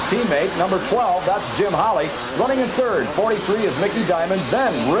teammate. Number 12, that's Jim Holley. Running in third, 43 is Mickey Diamond.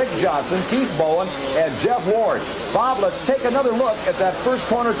 Then Rick Johnson, Keith Bowen, and Jeff Ward. Bob, let's take another look at that first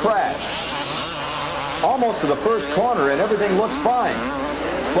corner crash. Almost to the first corner, and everything looks fine.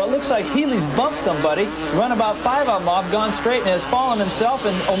 Well, it looks like Healy's bumped somebody, run about 5 of them off, gone straight, and has fallen himself,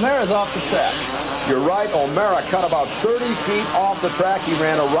 and O'Mara's off the track. You're right, O'Mara cut about 30 feet off the track. He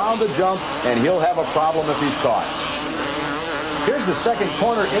ran around the jump, and he'll have a problem if he's caught. Here's the second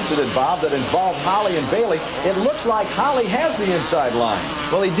corner incident, Bob, that involved Holley and Bailey. It looks like Holley has the inside line.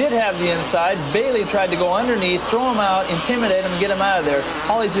 Well, he did have the inside. Bailey tried to go underneath, throw him out, intimidate him, get him out of there.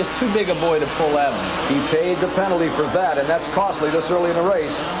 Holley's just too big a boy to pull at him. He paid the penalty for that, and that's costly this early in the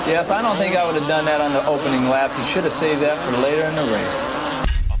race. Yes, I don't think I would have done that on the opening lap. He should have saved that for later in the race.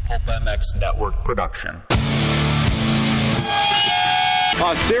 A Pulp MX Network production.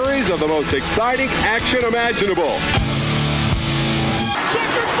 A series of the most exciting action imaginable.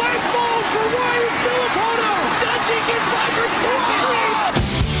 Checker flag falls for Ryan Filippino. Dutchy gets by for second.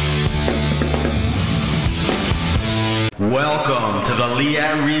 Welcome to the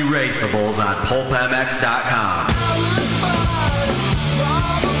Leatt Re-Raceables on PulpMX.com.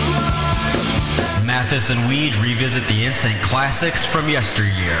 Matthes and Weege revisit the instant classics from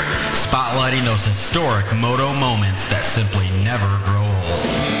yesteryear, spotlighting those historic moto moments that simply never grow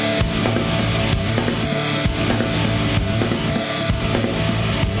old.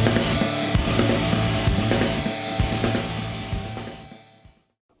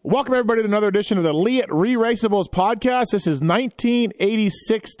 Welcome, everybody, to another edition of the Leatt Re-Raceables podcast. This is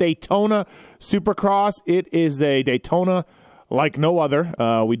 1986 Daytona Supercross. It is a Daytona like no other.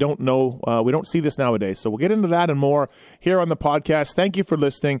 We don't see this nowadays. So we'll get into that and more here on the podcast. Thank you for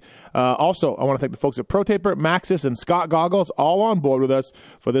listening. Also, I want to thank the folks at ProTaper, Maxxis, and Scott Goggles, all on board with us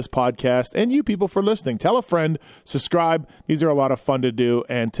for this podcast, and you people for listening. Tell a friend, subscribe. These are a lot of fun to do.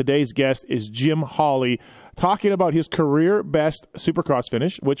 And today's guest is Jim Holley, talking about his career best Supercross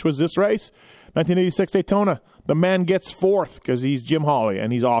finish, which was this race, 1986 Daytona. The man gets fourth because he's Jim Holley,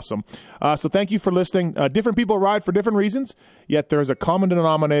 and he's awesome. So thank you for listening. Different people ride for different reasons, yet there's a common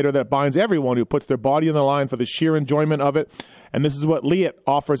denominator that binds everyone who puts their body on the line for the sheer enjoyment of it. And this is what Leatt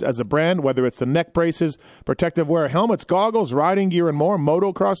offers as a brand, whether it's the neck braces, protective wear, helmets, goggles, riding gear, and more,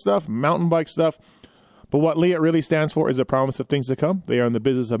 motocross stuff, mountain bike stuff. But what Leatt really stands for is a promise of things to come. They are in the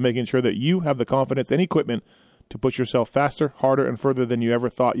business of making sure that you have the confidence and equipment to push yourself faster, harder, and further than you ever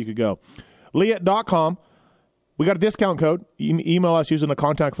thought you could go. Leatt.com. We got a discount code. Email us using the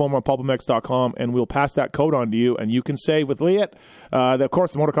contact form on pulpmx.com, and we'll pass that code on to you, and you can save with Leatt. Of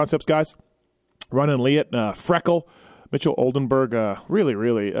course, the Motor Concepts guys running Leatt. Freckle, Mitchell Oldenburg,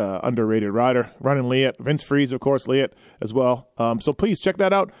 really underrated rider, running Leatt. Vince Freeze, of course, Leatt as well. So please check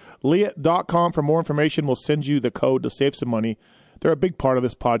that out. Leatt.com for more information. We'll send you the code to save some money. They're a big part of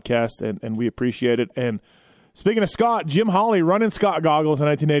this podcast, and we appreciate it. And speaking of Scott, Jim Holley running Scott Goggles in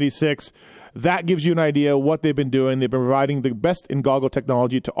 1986. That gives you an idea of what they've been doing. They've been providing the best in goggle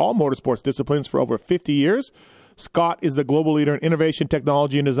technology to all motorsports disciplines for over 50 years. Scott is the global leader in innovation,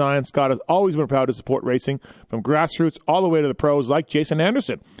 technology, and design. Scott has always been proud to support racing from grassroots all the way to the pros like Jason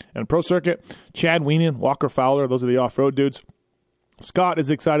Anderson. And Pro Circuit, Chad Weenan, Walker Fowler, those are the off-road dudes. Scott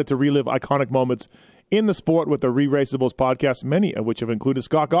is excited to relive iconic moments in the sport with the Re-Raceables podcast, many of which have included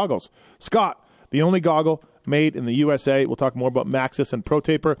Scott Goggles. Scott, the only goggle made in the USA. We'll talk more about Maxxis and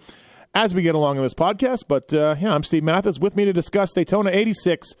ProTaper as we get along in this podcast. But, I'm Steve Matthes. With me to discuss Daytona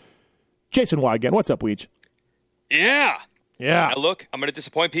 86, Jason Weigandt. What's up, Weege? Yeah. Yeah. Now, look, I'm going to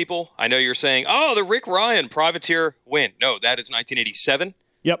disappoint people. I know you're saying, oh, the Rick Ryan Privateer win. No, that is 1987.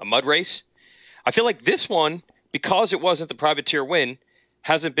 Yep. A mud race. I feel like this one, because it wasn't the Privateer win,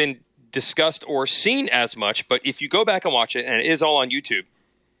 hasn't been discussed or seen as much. But if you go back and watch it, and it is all on YouTube,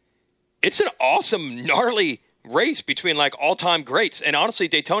 it's an awesome, gnarly race between like all-time greats. And honestly,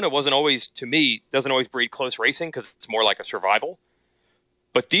 Daytona doesn't always breed close racing because it's more like a survival.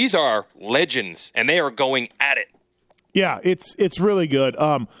 But these are legends, and they are going at it. Yeah, it's really good.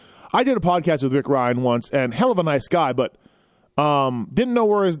 I did a podcast with Rick Ryan once, and hell of a nice guy, but didn't know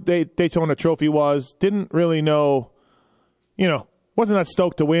where his Daytona trophy was. Didn't really know, wasn't that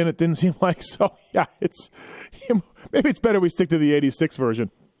stoked to win. It didn't seem like so. Yeah, maybe it's better we stick to the 86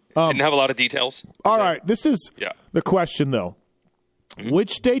 version. Didn't have a lot of details. All right, this is the question, though. Mm-hmm.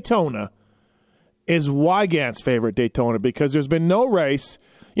 Which Daytona is Weigandt's favorite Daytona? Because there's been no race.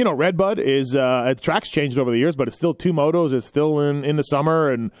 Redbud is the track's changed over the years, but it's still two motos. It's still in the summer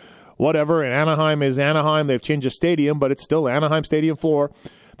and whatever. And Anaheim is Anaheim. They've changed the stadium, but it's still Anaheim Stadium floor.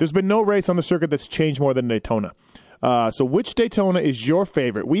 There's been no race on the circuit that's changed more than Daytona. So which Daytona is your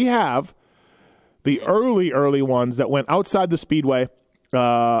favorite? We have the early ones that went outside the speedway.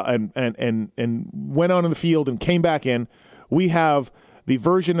 and went on in the field and came back in. We have the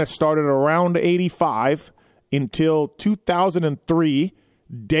version that started around 85 until 2003,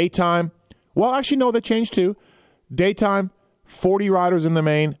 daytime. Well, actually, no, they changed too. Daytime, 40 riders in the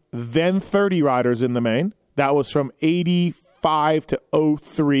main, then 30 riders in the main. That was from 85 to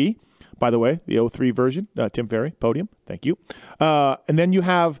 03. By the way, the 03 version, Tim Ferry, podium. Thank you. And then you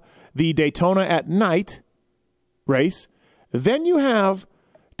have the Daytona at night race. Then you have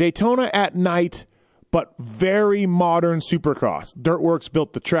Daytona at night, but very modern supercross. Dirtworks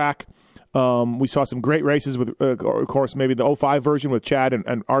built the track. We saw some great races with, of course, maybe the 05 version with Chad and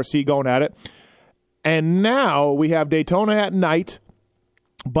RC going at it. And now we have Daytona at night,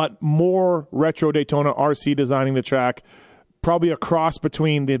 but more retro Daytona, RC designing the track. Probably a cross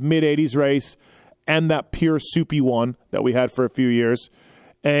between the mid-'80s race and that pure soupy one that we had for a few years.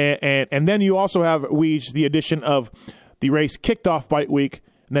 And then you also have, Weege, the addition of the race kicked off Bike Week,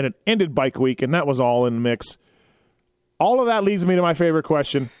 and then it ended Bike Week, and that was all in the mix. All of that leads me to my favorite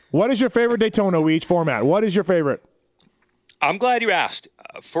question. What is your favorite Daytona, Weege, format? What is your favorite? I'm glad you asked.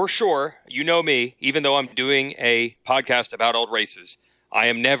 For sure, you know me, even though I'm doing a podcast about old races, I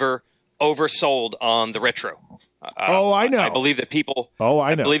am never oversold on the retro. I know. I believe that people.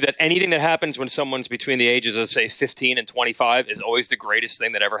 I believe that anything that happens when someone's between the ages of, say, 15 and 25 is always the greatest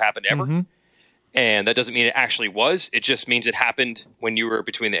thing that ever happened ever. Mm-hmm. And that doesn't mean it actually was. It just means it happened when you were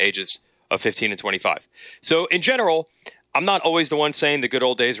between the ages of 15 and 25. So in general, I'm not always the one saying the good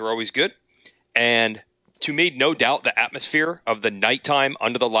old days were always good. And to me, no doubt, the atmosphere of the nighttime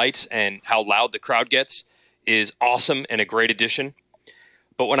under the lights and how loud the crowd gets is awesome and a great addition.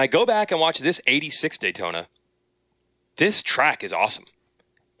 But when I go back and watch this 86 Daytona, this track is awesome.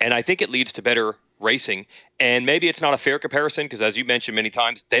 And I think it leads to better racing. And maybe it's not a fair comparison because, as you mentioned many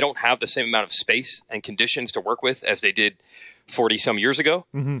times, they don't have the same amount of space and conditions to work with as they did 40-some years ago.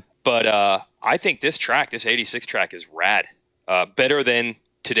 Mm-hmm. But I think this track, this 86 track, is rad. Better than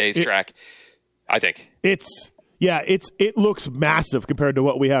today's track, I think. It looks massive compared to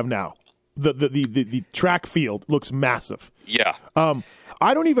what we have now. The track field looks massive. Yeah.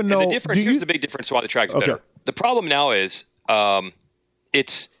 I don't even know. And the difference, here's the big difference why the track is better. The problem now is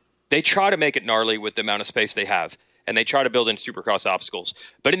they try to make it gnarly with the amount of space they have, and they try to build in supercross obstacles.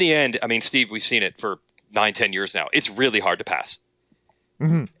 But in the end, I mean, Steve, we've seen it for 9-10 years now. It's really hard to pass.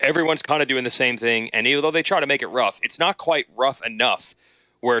 Mm-hmm. Everyone's kind of doing the same thing, and even though they try to make it rough, it's not quite rough enough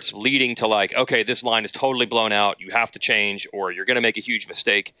where it's leading to like, okay, this line is totally blown out, you have to change, or you're going to make a huge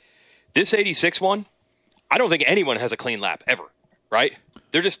mistake. This 86 one, I don't think anyone has a clean lap ever, right?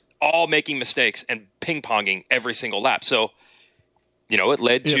 They're just all making mistakes and ping-ponging every single lap. So, you know, it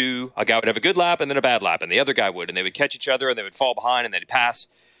led to a guy would have a good lap and then a bad lap, and the other guy would, and they would catch each other, and they would fall behind, and they'd pass.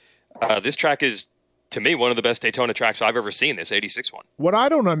 This track is, to me, one of the best Daytona tracks I've ever seen, this 86 one. What I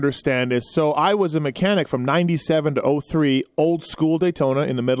don't understand is, so I was a mechanic from 97 to 03, old school Daytona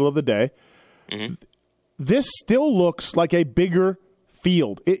in the middle of the day. Mm-hmm. This still looks like a bigger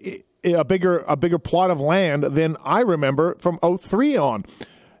field. A bigger plot of land than I remember from 03 on.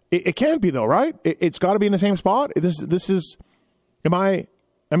 It can't be though, right? It's got to be in the same spot. This is. I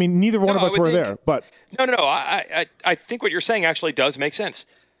mean, neither one of us were there, but no. I think what you're saying actually does make sense.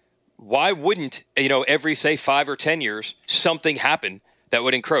 Why wouldn't every say 5 or 10 years something happen that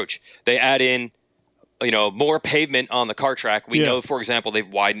would encroach? They add in more pavement on the car track. We know, for example, they've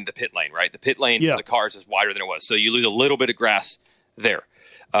widened the pit lane, right? The pit lane for the cars is wider than it was, so you lose a little bit of grass there.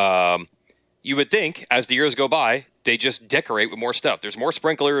 You would think as the years go by, they just decorate with more stuff. There's more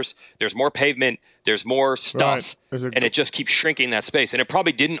sprinklers, there's more pavement, there's more stuff, and it just keeps shrinking that space. And it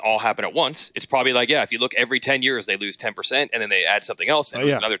probably didn't all happen at once. It's probably like, if you look every 10 years, they lose 10%, and then they add something else and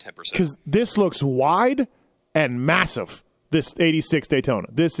lose another 10%. Because this looks wide and massive, this 86 Daytona.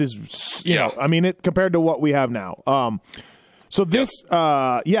 This is, it compared to what we have now. So this,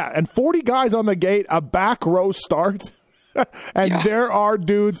 and 40 guys on the gate, a back row start. And there are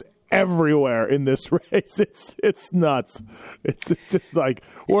dudes everywhere in this race. It's nuts. It's just like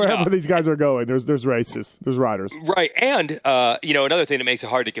wherever these guys are going, there's races, there's riders. Right. And another thing that makes it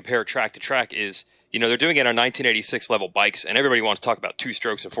hard to compare track to track is, they're doing it on 1986 level bikes, and everybody wants to talk about 2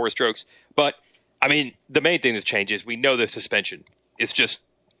 strokes and 4 strokes. But I mean, the main thing that's changed is we know the suspension is just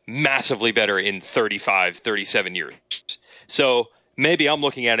massively better in 35, 37 years. So maybe I'm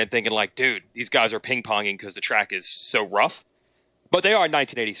looking at it and thinking like, dude, these guys are ping-ponging because the track is so rough. But they are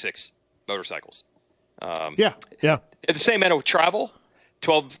 1986 motorcycles. Yeah. At the same amount of travel,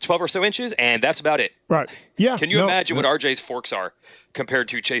 12 or so inches, and that's about it. Right. Yeah. Can you imagine what RJ's forks are compared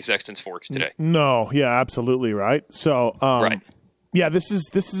to Chase Sexton's forks today? No. Yeah, absolutely right. So, right. Yeah, this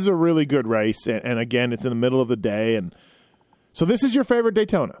is a really good race, and again, it's in the middle of the day, and So this is your favorite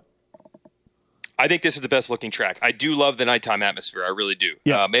Daytona? I think this is the best looking track. I do love the nighttime atmosphere. I really do.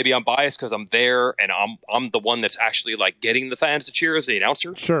 Yeah. Maybe I'm biased because I'm there and I'm the one that's actually like getting the fans to cheer as the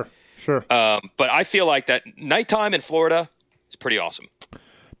announcer. Sure. But I feel like that nighttime in Florida is pretty awesome.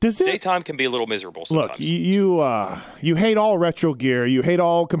 Daytime can be a little miserable sometimes. Look, you hate all retro gear. You hate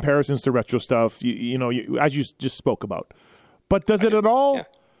all comparisons to retro stuff. As you just spoke about. But does it at all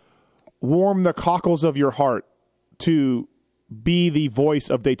warm the cockles of your heart to be the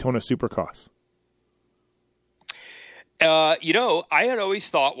voice of Daytona Supercross? I had always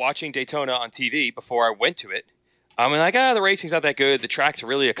thought watching Daytona on TV before I went to it, I'm like, the racing's not that good. The track's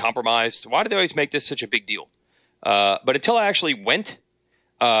really a compromise. Why do they always make this such a big deal? But until I actually went,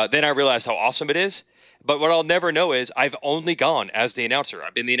 then I realized how awesome it is. But what I'll never know is I've only gone as the announcer.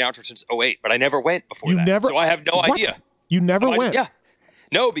 I've been the announcer since 2008, but I never went before that. So I have no idea. You never went? Yeah.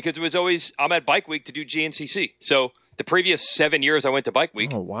 No, because it was always, I'm at Bike Week to do GNCC. So the previous 7 years I went to Bike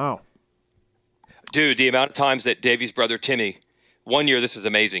Week. Oh, wow. Dude, the amount of times that Davey's brother Timmy, one year, this is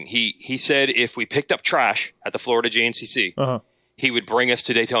amazing. He said if we picked up trash at the Florida GNCC, he would bring us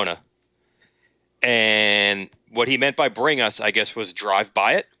to Daytona. And what he meant by bring us, I guess, was drive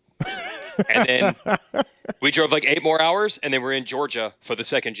by it. And then we drove like 8 more hours, and then we're in Georgia for the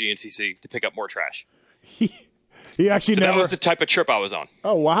second GNCC to pick up more trash. He actually that was the type of trip I was on.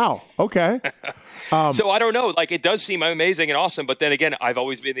 Oh, wow. Okay. So I don't know. Like, it does seem amazing and awesome, but then again, I've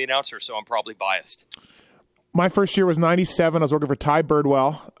always been the announcer, so I'm probably biased. My first year was 97. I was working for Ty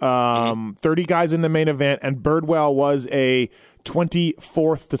Birdwell. 30 guys in the main event, and Birdwell was a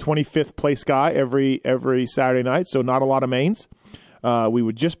 24th to 25th place guy every Saturday night, so not a lot of mains. We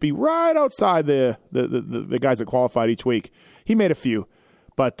would just be right outside the guys that qualified each week. He made a few,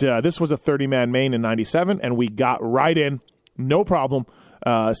 but this was a 30-man main in 97, and we got right in, no problem.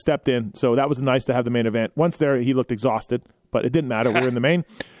 Stepped in, so that was nice to have the main event. Once there, he looked exhausted, but it didn't matter. We were in the main.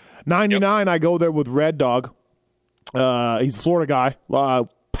 99, I go there with Red Dog. He's a Florida guy,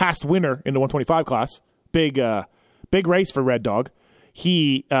 past winner in the 125 class. Big race for Red Dog.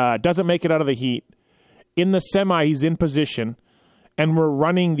 He doesn't make it out of the heat. In the semi, he's in position, and we're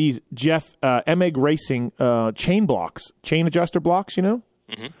running these Jeff Emig Racing chain adjuster blocks,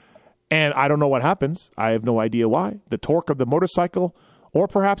 And I don't know what happens. I have no idea why. The torque of the motorcycle, or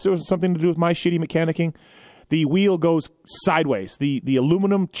perhaps it was something to do with my shitty mechanicking. The wheel goes sideways. The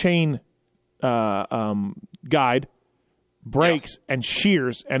aluminum chain guide breaks and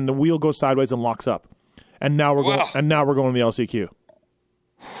shears, and the wheel goes sideways and locks up. And now we're going. And now we're going to the LCQ.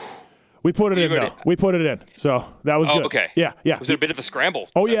 We put it in, though. We put it in. So that was good. Okay. Yeah. Was it a bit of a scramble?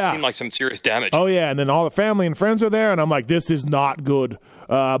 Oh, that yeah. Seemed like some serious damage. Oh, yeah. And then all the family and friends were there, and I'm like, this is not good.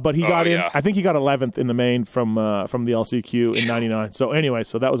 But he got in. I think he got 11th in the main from the LCQ in 99. So anyway,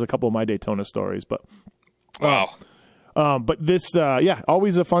 that was a couple of my Daytona stories. But wow. But this,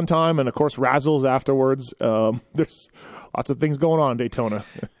 always a fun time. And, of course, razzles afterwards. There's lots of things going on in Daytona.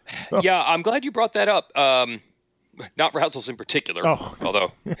 Yeah, I'm glad you brought that up. Not razzles in particular,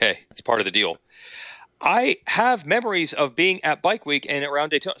 although, hey, it's part of the deal. I have memories of being at Bike Week and around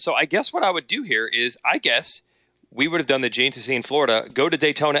Daytona. So I guess what I would do here is, we would have done the GNCC in Florida, go to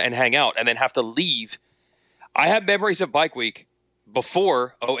Daytona and hang out, and then have to leave. I have memories of Bike Week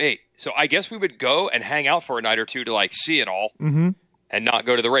before 2008. So I guess we would go and hang out for a night or two to see it all and not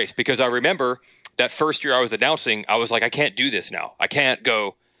go to the race. Because I remember that first year I was announcing, I was like, I can't do this now. I can't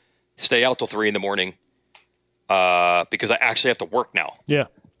go stay out till 3 in the morning. Because I actually have to work now. Yeah.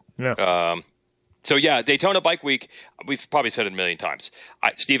 So, Daytona Bike Week, we've probably said it a million times.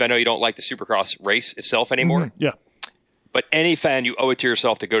 Steve, I know you don't like the Supercross race itself anymore. Yeah. But any fan, you owe it to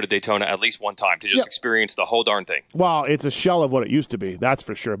yourself to go to Daytona at least one time to just experience the whole darn thing. Well, it's a shell of what it used to be, that's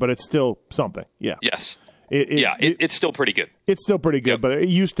for sure. But it's still something. Yeah. Yes. It's still pretty good. It's still pretty good, but it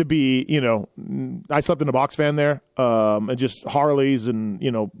used to be, I slept in a box fan there, and just Harleys and,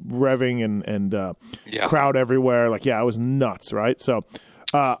 revving and crowd everywhere. It was nuts, right? So,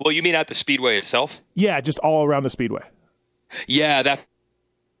 well, you mean at the Speedway itself? Yeah, just all around the Speedway. Yeah, that's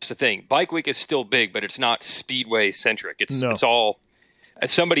the thing. Bike Week is still big, but it's not Speedway centric. It's all,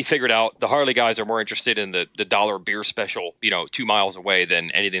 as somebody figured out, the Harley guys are more interested in the $1 beer special, 2 miles away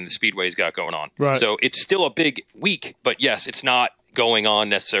than anything the Speedway's got going on. Right. So it's still a big week, but yes, it's not going on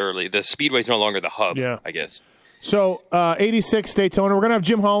necessarily. The Speedway's no longer the hub, I guess. So 86 Daytona, we're going to have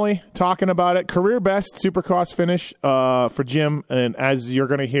Jim Holley talking about it. Career best Supercross finish for Jim, and as you're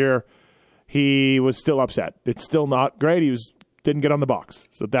going to hear, he was still upset. It's still not great. He didn't get on the box.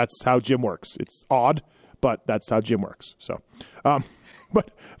 So that's how Jim works. It's odd, but that's how Jim works. So but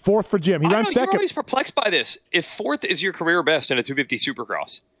 4th for Jim. He ran second. You're always perplexed by this. If 4th is your career best in a 250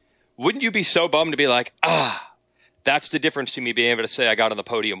 Supercross, wouldn't you be so bummed to be like, That's the difference to me being able to say I got on the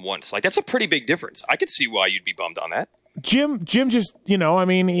podium once. Like, that's a pretty big difference. I could see why you'd be bummed on that. Jim just, I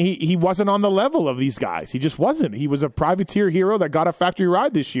mean, he wasn't on the level of these guys. He just wasn't. He was a privateer hero that got a factory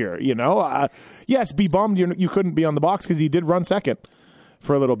ride this year, Yes, be bummed you couldn't be on the box because he did run second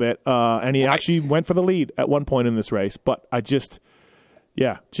for a little bit, and he actually went for the lead at one point in this race. But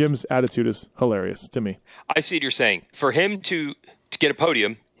Jim's attitude is hilarious to me. I see what you're saying. For him to get a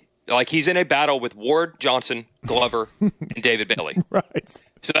podium, like he's in a battle with Ward, Johnson, Glover, and David Bailey. Right.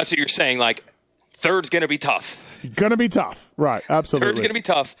 So that's what you're saying. Like, third's going to be tough. Going to be tough. Right. Absolutely. Third's going to be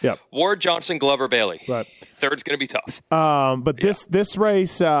tough. Yep. Ward, Johnson, Glover, Bailey. Right. Third's going to be tough. But this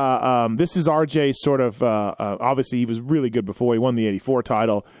race, this is RJ sort of, obviously he was really good before. He won the 84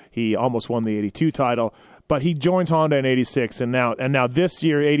 title. He almost won the 82 title. But he joins Honda in 86. And now this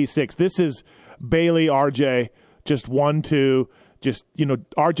year, 86, this is Bailey, RJ, just 1-2. Just,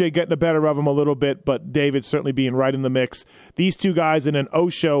 RJ getting the better of him a little bit, but David certainly being right in the mix. These two guys and an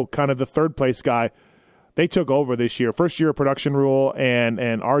Osho, kind of the third place guy, they took over this year. First year of production rule, and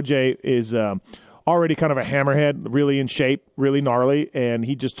RJ is already kind of a hammerhead, really in shape, really gnarly, and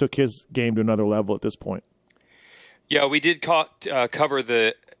he just took his game to another level at this point. Yeah, we did cover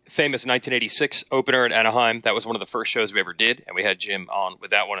the famous 1986 opener in Anaheim. That was one of the first shows we ever did, and we had Jim on with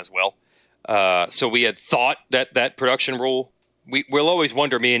that one as well. So we had thought that production rule, we'll always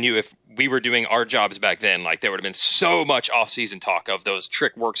wonder, me and you, if we were doing our jobs back then, like there would have been so much off-season talk of those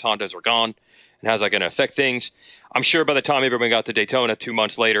trick works Hondas were gone, and how's that going to affect things? I'm sure by the time everyone got to Daytona 2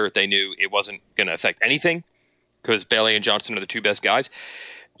 months later, they knew it wasn't going to affect anything because Bailey and Johnson are the two best guys.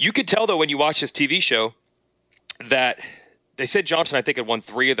 You could tell, though, when you watch this TV show that they said Johnson, I think, had won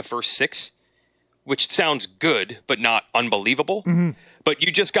 3 of the first 6, which sounds good, but not unbelievable. Mm-hmm. But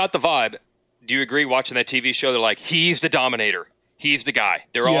you just got the vibe. Do you agree watching that TV show? They're like, he's the dominator. He's the guy.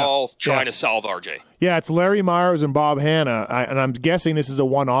 They're all trying to solve RJ. Yeah, it's Larry Myers and Bob Hanna, and I'm guessing this is a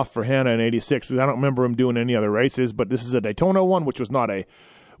one-off for Hanna in '86 because I don't remember him doing any other races. But this is a Daytona one, which was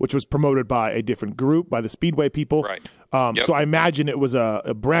promoted by a different group, by the Speedway people. Right. So I imagine it was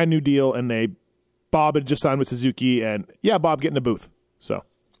a brand new deal, and Bob had just signed with Suzuki, and Bob get in the booth. So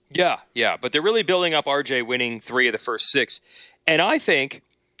yeah, but they're really building up RJ winning 3 of the first 6, and I think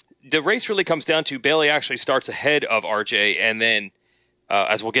the race really comes down to Bailey actually starts ahead of RJ, and then,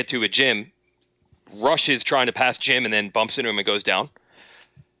 as we'll get to with Jim, rushes trying to pass Jim and then bumps into him and goes down.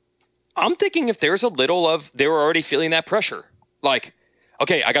 I'm thinking if there's a little of, they were already feeling that pressure. Like,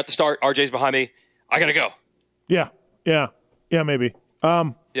 okay, I got the start, RJ's behind me, I got to go. Yeah, maybe.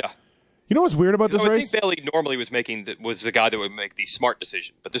 Yeah. You know what's weird about this race? I think Bailey normally was the guy that would make the smart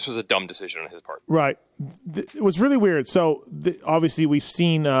decision, but this was a dumb decision on his part. Right. It was really weird. So obviously we've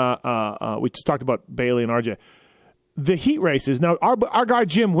seen, we just talked about Bailey and RJ. The heat races. Now our guy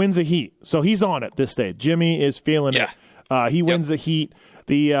Jim wins a heat, so he's on it this stage. Jimmy is feeling it. He wins the heat.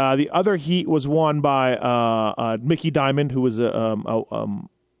 The other heat was won by Mickey Diamond, who was a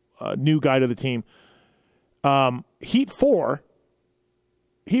new guy to the team. Heat 4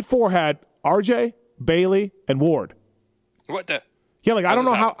 had RJ, Bailey, and Ward. What the? Yeah, I don't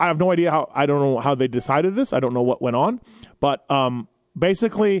know how. I have no idea how. I don't know how they decided this. I don't know what went on, but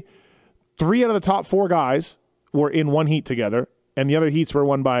basically, 3 out of the top 4 guys were in one heat together, and the other heats were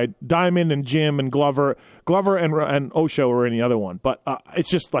won by Diamond and Jim and Glover. Glover and Osho were in the other one, but it's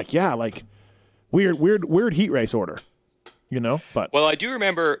just weird heat race order, But well, I do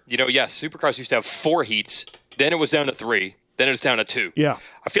remember, yes, Supercross used to have 4 heats. Then it was down to 3. Then it was down to 2. Yeah.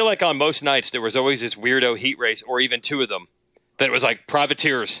 I feel like on most nights there was always this weirdo heat race, or even 2 of them, that it was like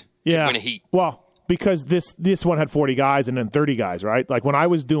privateers could win a heat. Well, because this one had 40 guys and then 30 guys, right? Like when I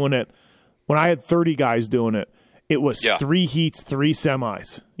was doing it, when I had 30 guys doing it, it was 3 heats, 3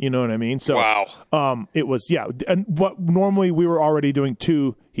 semis. You know what I mean? So wow. It was and what normally we were already doing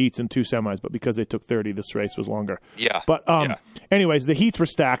 2 heats and 2 semis, but because they took 30, this race was longer. Yeah. But anyways, the heats were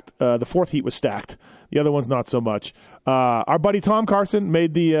stacked. The 4th heat was stacked. The other one's not so much. Our buddy Tom Carson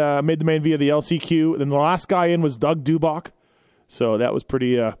made the main via the LCQ. Then the last guy in was Doug Dubach, so that was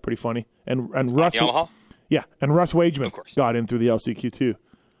pretty funny. And Russ, Yamaha? And Russ Wageman got in through the LCQ too.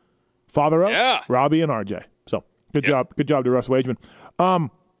 Father up, Robbie and RJ. So good job to Russ Wageman.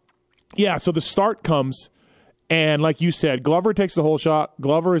 So the start comes, and like you said, Glover takes the whole shot.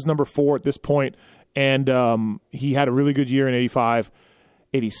 Glover is number 4 at this point, and he had a really good year in '85.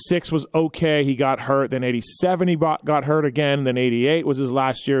 86 was okay. He got hurt. Then 87 he got hurt again. Then 88 was his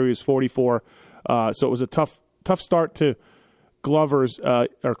last year. He was 44. So it was a tough start to Glover's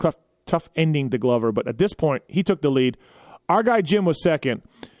or tough ending to Glover. But at this point, he took the lead. Our guy Jim was second.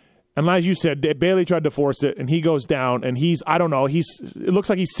 And as you said, Bailey tried to force it, and he goes down. And it looks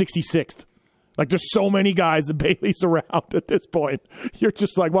like he's 66th Like, there's so many guys that Bailey's around at this point. You're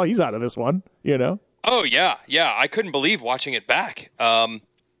just like, well, he's out of this one, you know? Oh, yeah. Yeah, I couldn't believe watching it back.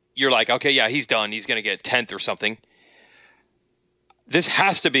 You're like, okay, yeah, he's done. He's going to get 10th or something. This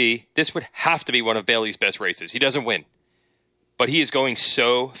would have to be one of Bailey's best races. He doesn't win, but he is going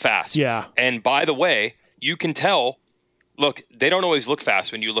so fast. Yeah. And by the way, you can tell, look, they don't always look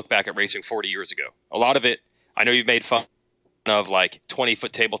fast when you look back at racing 40 years ago. A lot of it, I know you've made fun of like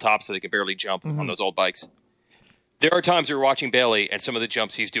 20-foot tabletops so they can barely jump on those old bikes. There are times you're watching Bailey and some of the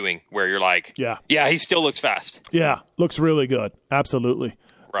jumps he's doing where you're like, yeah, he still looks fast. Yeah, looks really good. Absolutely.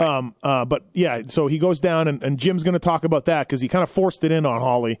 Right. But yeah, so he goes down, and Jim's going to talk about that because he kind of forced it in on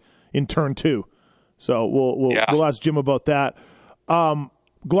Holley in turn 2. So we'll ask Jim about that.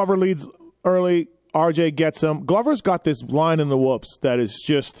 Glover leads early. RJ gets him. Glover's got this line in the whoops that is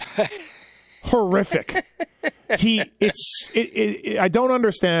just horrific. I don't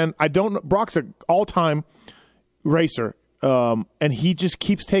understand. Brock's an all-time racer, and he just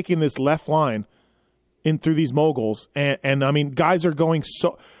keeps taking this left line in through these moguls, and I mean, guys are going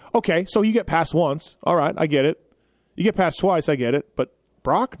so okay. So you get past once, all right, I get it. You get past twice, I get it. But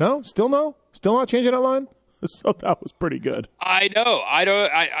Brock, still not changing that line. So that was pretty good. I know.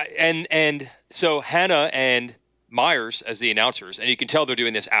 And so Hannah and Myers as the announcers, and you can tell they're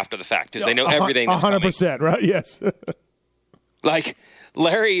doing this after the fact because they know everything. 100%, right? Yes. Like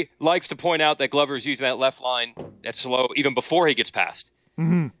Larry likes to point out that Glover's using that left line that's slow even before he gets past.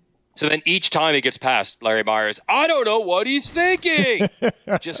 Mm-hmm. So then each time he gets past Larry Myers, I don't know what he's thinking.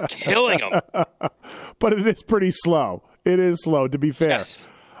 Just killing him. But it is pretty slow. It is slow, to be fair. Yes,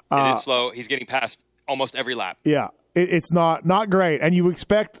 it is slow. He's getting past almost every lap. Yeah, it's not great. And you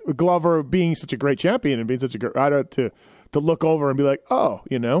expect Glover, being such a great champion and being such a great rider, to look over and be like, oh,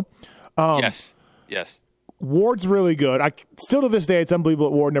 you know. Yes. Ward's really good. Still to this day, it's unbelievable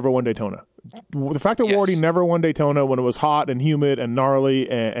that Ward never won Daytona. The fact that Wardy never won Daytona when it was hot and humid and gnarly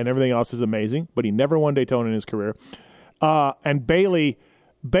and everything else is amazing, but he never won Daytona in his career. And Bailey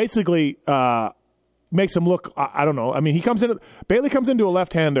basically makes him look, I don't know. I mean, Bailey comes into a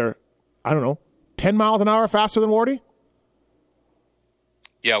left-hander, I don't know, 10 miles an hour faster than Wardy?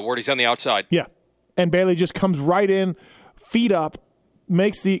 Yeah, Wardy's on the outside. Yeah. And Bailey just comes right in, feet up,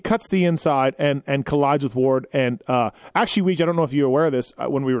 cuts the inside and collides with Ward. And actually, Weege, I don't know if you're aware of this.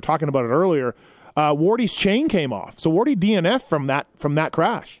 When we were talking about it earlier, Wardy's chain came off, so Wardy DNF from that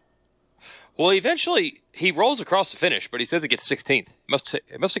crash. Well, eventually he rolls across the finish, but he says it gets 16th. It must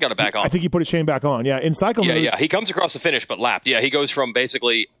have got it back on. I think he put his chain back on. Yeah, in cycle news. Yeah. He comes across the finish, but lapped. Yeah, he goes from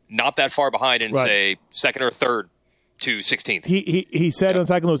basically not that far behind in say second or third to 16th. He said on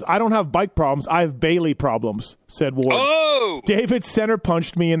cycle news, I don't have bike problems. I have Bailey problems, said Ward. Oh! David center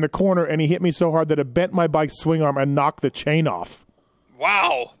punched me in the corner, and he hit me so hard that it bent my bike's swing arm and knocked the chain off.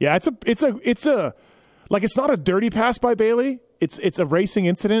 Wow. Yeah, it's not a dirty pass by Bailey. It's a racing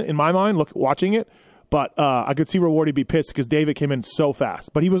incident in my mind, watching it. But I could see where Wardy be pissed because David came in so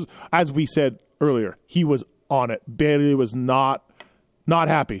fast. But he was, as we said earlier, he was on it. Bailey was not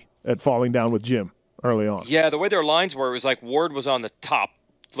happy at falling down with Jim early on. Yeah, the way their lines were, it was like Ward was on the top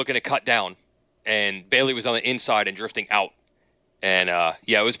looking to cut down, and Bailey was on the inside and drifting out. And,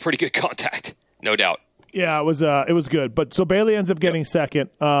 it was pretty good contact, no doubt. Yeah, it was good. But so Bailey ends up getting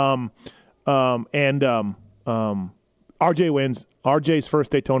second, and RJ wins. RJ's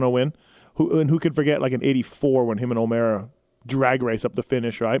first Daytona win. Who could forget, like in '84 when him and O'Mara drag race up the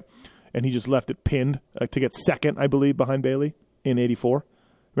finish, right? And he just left it pinned to get second, I believe, behind Bailey in '84.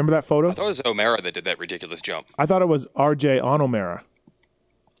 Remember that photo? I thought it was O'Mara that did that ridiculous jump. I thought it was RJ on O'Mara.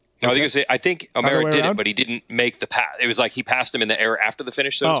 No, I think O'Mara did it, but he didn't make the pass. It was like he passed him in the air after the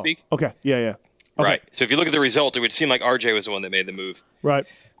finish, so to speak. Okay, yeah. Okay. Right. So if you look at the result, it would seem like RJ was the one that made the move. Right.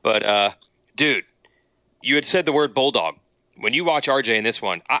 But, dude, you had said the word bulldog. When you watch RJ in this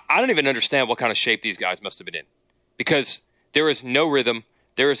one, I don't even understand what kind of shape these guys must have been in. Because there is no rhythm.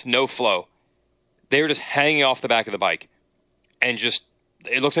 There is no flow. They were just hanging off the back of the bike. And just,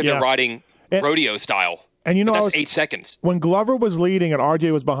 it looks like they're riding rodeo style. And you know, that's 8 seconds. When Glover was leading and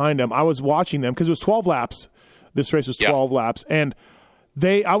RJ was behind him, I was watching them because it was 12 laps. This race was 12 laps. And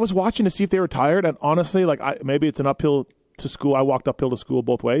I was watching to see if they were tired. And honestly, maybe it's an uphill to school. I walked uphill to school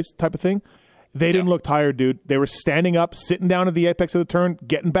both ways type of thing. They didn't look tired, dude. They were standing up, sitting down at the apex of the turn,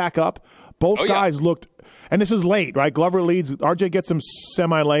 getting back up. Both guys looked, and this is late, right? Glover leads. RJ gets him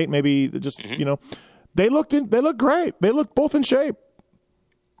semi-late, maybe just, They looked great. They looked both in shape.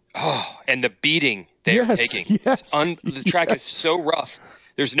 Oh, and the beating they're taking. Yes. The track is so rough.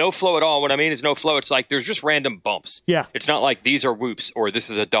 There's no flow at all. What I mean is no flow. It's like there's just random bumps. Yeah. It's not like these are whoops or this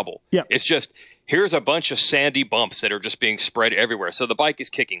is a double. Yeah. It's just here's a bunch of sandy bumps that are just being spread everywhere. So the bike is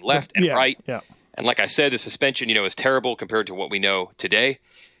kicking left and right. Yeah. And like I said, the suspension, is terrible compared to what we know today.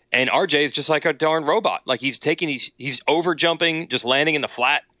 And RJ is just like a darn robot. Like he's over jumping, just landing in the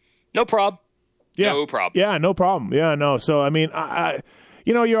flat. No problem. Yeah. No problem. Yeah, no problem. Yeah, no. So, I mean,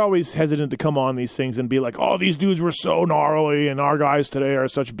 you're always hesitant to come on these things and be like, oh, these dudes were so gnarly and our guys today are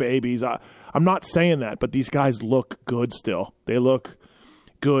such babies. I'm not saying that, but these guys look good still. They look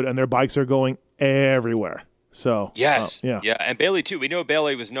good, and their bikes are going everywhere. So yes. Yeah. And Bailey, too. We know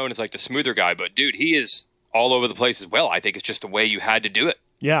Bailey was known as like the smoother guy, but, dude, he is all over the place as well. I think it's just the way you had to do it.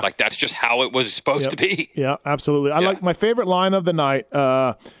 Yeah. Like that's just how it was supposed to be. Yeah, absolutely. I like my favorite line of the night.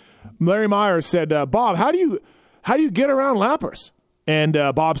 Larry Myers said, Bob, how do you get around lappers? And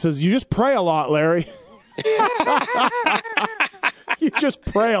Bob says, you just pray a lot, Larry. You just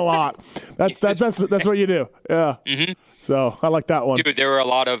pray a lot. That's what you do. Yeah. Mm-hmm. So I like that one. Dude, there were a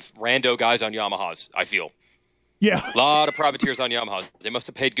lot of rando guys on Yamahas, I feel. Yeah. A lot of privateers on Yamaha. They must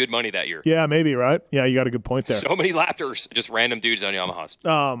have paid good money that year. Yeah, maybe, right? Yeah, you got a good point there. So many Laptors, just random dudes on Yamahas.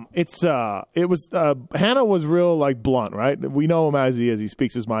 Hannah was real, like, blunt, right? We know him as he is. He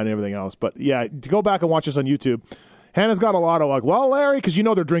speaks his mind and everything else. But, yeah, to go back and watch this on YouTube, Hannah's got a lot of, like, well, Larry, because you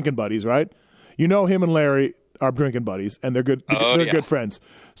know they're drinking buddies, right? You know him and Larry are drinking buddies, and they're good. They're good friends.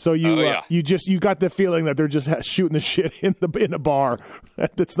 So you got the feeling that they're just shooting the shit in the bar.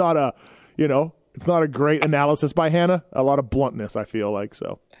 It's not a, it's not a great analysis by Hannah. A lot of bluntness, I feel like.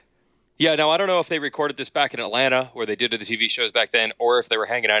 So. Yeah, now I don't know if they recorded this back in Atlanta, where they did the TV shows back then, or if they were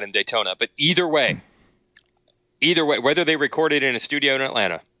hanging out in Daytona. But either way, whether they recorded it in a studio in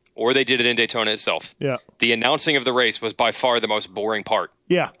Atlanta or they did it in Daytona itself, the announcing of the race was by far the most boring part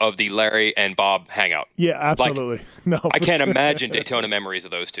of the Larry and Bob hangout. Yeah, absolutely. I can't imagine Daytona memories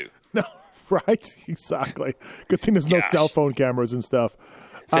of those two. No, right? Exactly. Good thing there's no cell phone cameras and stuff.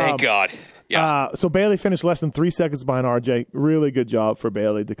 Thank God. Yeah. So Bailey finished less than 3 seconds behind RJ. Really good job for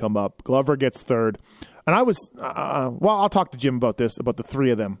Bailey to come up. Glover gets third. And I was, I'll talk to Jim about this, about the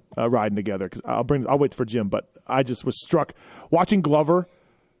three of them riding together, because I'll wait for Jim. But I just was struck watching Glover,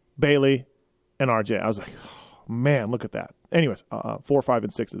 Bailey, and RJ. I was like, oh, man, look at that. Anyways, 4, 5,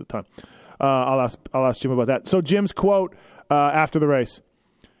 and 6 at the time. I'll ask Jim about that. So Jim's quote after the race: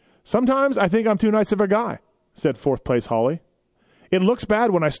 "Sometimes I think I'm too nice of a guy," said fourth place Holley. "It looks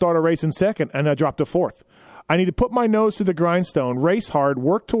bad when I start a race in second and I drop to fourth. I need to put my nose to the grindstone, race hard,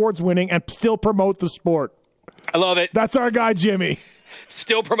 work towards winning, and still promote the sport." I love it. That's our guy, Jimmy.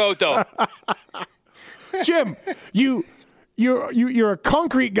 Still promote, though. Jim, you're a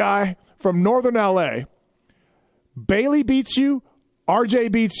concrete guy from Northern LA. Bailey beats you,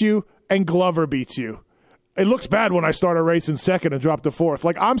 RJ beats you, and Glover beats you. It looks bad when I start a race in second and drop to fourth.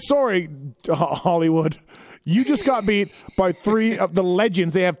 Like, I'm sorry, Hollywood. You just got beat by three of the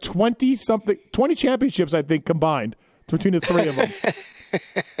legends. They have 20 championships, I think, combined between the three of them.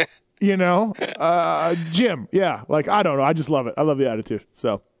 Jim, I don't know. I just love it. I love the attitude.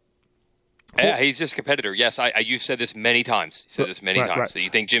 So, cool. Yeah, he's just a competitor. Yes, you've said this many times. Right. So you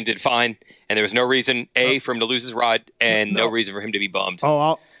think Jim did fine, and there was no reason, for him to lose his ride, and no reason for him to be bummed.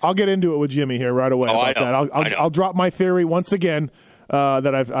 Oh, I'll get into it with Jimmy here right away about that. I'll drop my theory once again.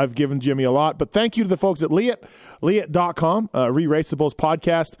 That I've given Jimmy a lot. But thank you to the folks at Leatt.com, Re-Raceables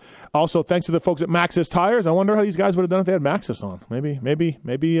podcast. Also, thanks to the folks at Maxxis Tires. I wonder how these guys would have done if they had Maxxis on. Maybe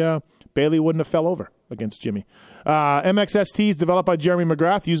Bailey wouldn't have fell over against Jimmy. MXSTs developed by Jeremy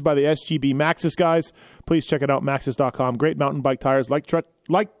McGrath, used by the SGB Maxxis guys. Please check it out, Maxxis.com. Great mountain bike tires, like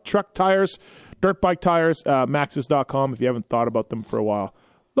truck tires, dirt bike tires, Maxxis.com if you haven't thought about them for a while.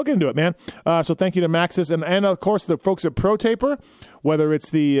 Look into it, man. So thank you to Maxxis and of course, the folks at Pro Taper, whether it's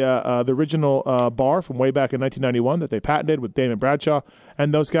the original bar from way back in 1991 that they patented with Damon Bradshaw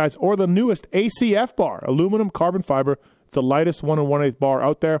and those guys, or the newest ACF bar, aluminum carbon fiber. It's the lightest 1 1/8 bar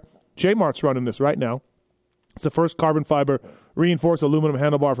out there. J-Mart's running this right now. It's the first carbon fiber reinforced aluminum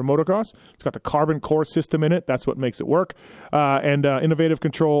handlebar for motocross. It's got the carbon core system in it. That's what makes it work. And innovative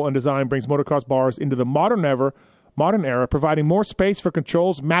control and design brings motocross bars into the modern era, providing more space for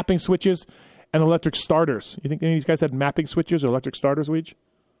controls, mapping switches, and electric starters. You think any of these guys had mapping switches or electric starters, Weege?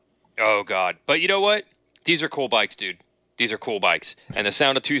 Oh, God. But you know what? These are cool bikes, dude. These are cool bikes. And the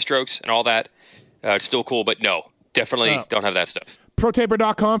sound of two strokes and all that, it's still cool, but no, definitely don't have that stuff.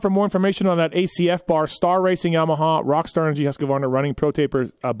 ProTaper.com for more information on that ACF bar. Star Racing Yamaha, Rockstar Energy Husqvarna running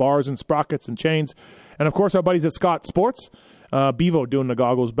ProTaper bars and sprockets and chains. And, of course, our buddies at Scott Sports. Bevo doing the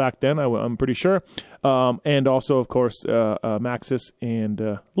goggles back then, I'm pretty sure. And also, of course, Maxxis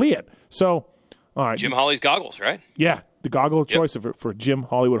and Leatt. So, all right. Jim Holley's goggles, right? Yeah. the goggle choice for Jim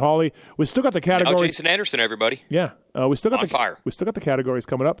Hollywood Holley. We still got the categories. Now Jason Anderson, everybody. Yeah, we still got fire. We still got the categories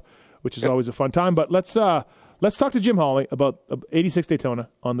coming up, which is always a fun time. But let's talk to Jim Holley about 86 Daytona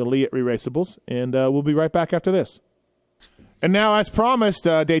on the Leatt Re-Raceables, and we'll be right back after this. And now, as promised,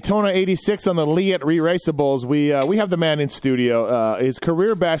 Daytona 86 on the Leatt Re-Raceables. We have the man in studio. His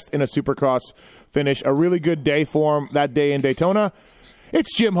career best in a Supercross finish. A really good day for him that day in Daytona.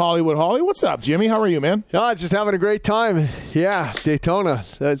 It's Jim Hollywood Holley. What's up, Jimmy? How are you, man? No, just having a great time. Yeah, Daytona.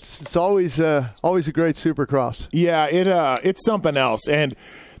 It's always a great Supercross. Yeah, it's something else. And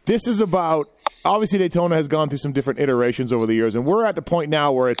this is about, obviously Daytona has gone through some different iterations over the years, and we're at the point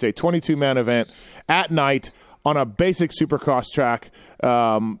now where it's a 22-man event at night on a basic Supercross track.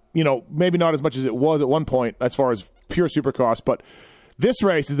 Maybe not as much as it was at one point as far as pure Supercross, but this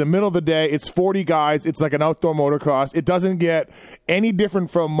race is the middle of the day. It's 40 guys. It's like an outdoor motocross. It doesn't get any different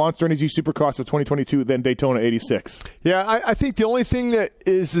from Monster Energy Supercross of 2022 than Daytona 86. Yeah, I think the only thing that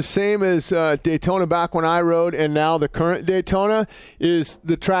is the same as Daytona back when I rode and now the current Daytona is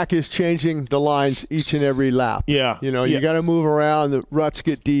the track is changing the lines each and every lap. Yeah. You got to move around. The ruts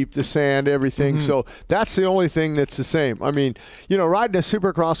get deep, the sand, everything. Mm-hmm. So that's the only thing that's the same. I mean, riding a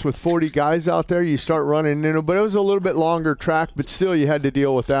Supercross with 40 guys out there, you start running into, but it was a little bit longer track, but still you had to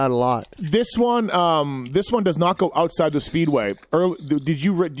deal with that a lot. This one does not go outside the speedway.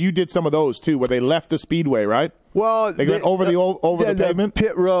 You did some of those too, where they left the speedway, right? Well, they went over the pavement.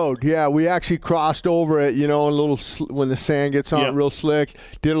 Pit road. Yeah, we actually crossed over it. When the sand gets on real slick,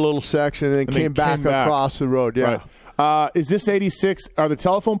 did a little section, and then came back across the road. Yeah. Right. Is this 86? Are the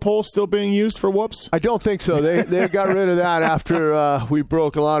telephone poles still being used for whoops? I don't think so. They got rid of that after we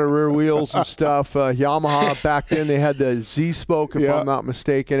broke a lot of rear wheels and stuff. Yamaha back then, they had the Z-spoke, if I'm not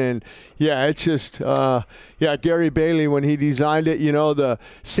mistaken. And, yeah, it's just, Gary Bailey, when he designed it, the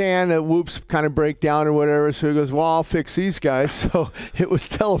sand whoops kind of break down or whatever. So he goes, well, I'll fix these guys. So it was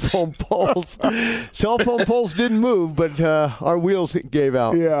telephone poles. Telephone poles didn't move, but our wheels gave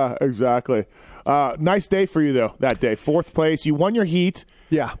out. Yeah, exactly. Nice day for you, though, that day. 4th place. You won your heat,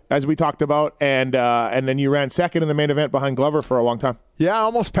 as we talked about, and then you ran second in the main event behind Glover for a long time. Yeah, I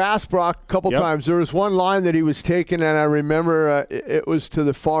almost passed Brock a couple times. There was one line that he was taking, and I remember it was to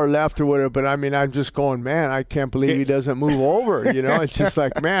the far left or whatever, but, I mean, I'm just going, man, I can't believe he doesn't move over. It's just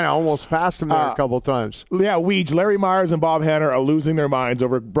like, man, I almost passed him there a couple times. Yeah, Weege, Larry Myers and Bob Hanner are losing their minds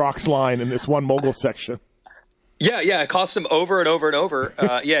over Brock's line in this one mogul section. Yeah, it cost him over and over and over.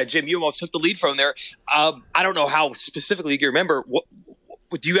 Jim, you almost took the lead from there. I don't know how specifically you remember.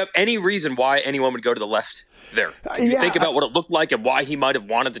 Do you have any reason why anyone would go to the left there? You think about what it looked like and why he might have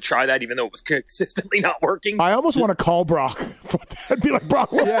wanted to try that, even though it was consistently not working. I almost want to call Brock. I'd be like,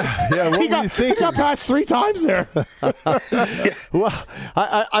 Brock, what he got passed 3 times there. Well,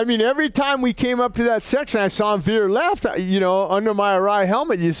 I mean, every time we came up to that section, I saw him veer left. Under my Arai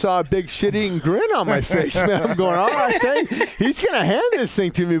helmet, you saw a big shit-eating grin on my face. Man, I'm going, all right, he's going to hand this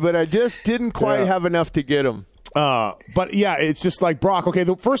thing to me, but I just didn't quite have enough to get him. But yeah, it's just like, Brock, okay,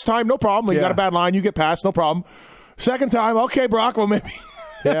 the first time, no problem. You got a bad line, you get past, no problem. Second time, okay, Brock, well, maybe.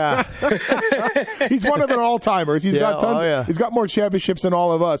 Yeah. He's one of the all-timers. He's got tons. He's got more championships than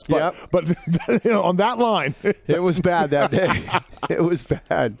all of us. But on that line. It was bad that day. It was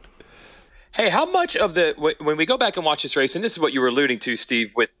bad. Hey, how much of when we go back and watch this race, and this is what you were alluding to,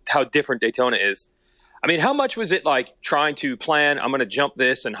 Steve, with how different Daytona is, I mean, how much was it like trying to plan, I'm going to jump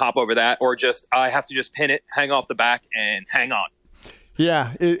this and hop over that, or just I have to just pin it, hang off the back, and hang on?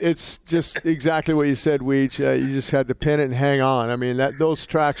 Yeah, it's just exactly what you said, Weege. You just had to pin it and hang on. I mean, those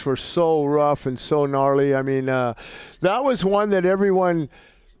tracks were so rough and so gnarly. I mean, that was one that everyone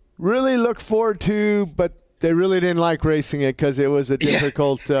really looked forward to, but they really didn't like racing it because it was a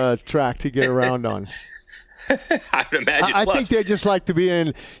difficult track to get around on. I would imagine. I think they just like to be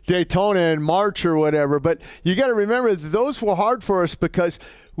in Daytona in March or whatever. But you got to remember, those were hard for us because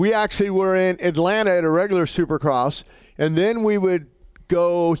we actually were in Atlanta at a regular Supercross, and then we would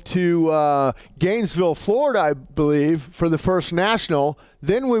go to Gainesville, Florida, I believe, for the first national.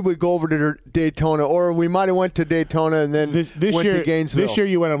 Then we would go over to Daytona, or we might have went to Daytona and then went to Gainesville. This year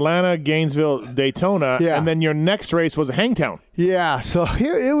you went Atlanta, Gainesville, Daytona, and then your next race was Hangtown. Yeah, so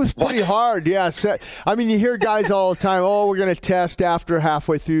it was pretty hard. Yeah, I mean, you hear guys all the time, we're going to test after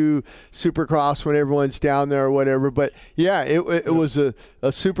halfway through Supercross when everyone's down there or whatever. But, yeah, it was a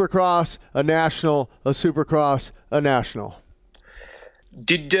Supercross, a national, a Supercross, a national.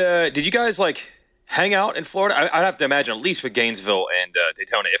 Did you guys hang out in Florida? I'd have to imagine at least with Gainesville and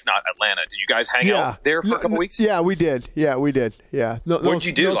Daytona, if not Atlanta. Did you guys hang out there for a couple weeks? Yeah, we did. Yeah. What did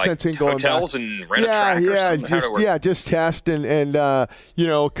you do? No like sense in going hotels back. and rent a track or something? Just test and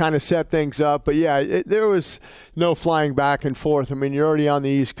kind of set things up. But there was no flying back and forth. I mean, you're already on the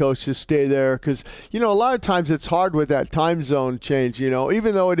East Coast. Just stay there because a lot of times it's hard with that time zone change.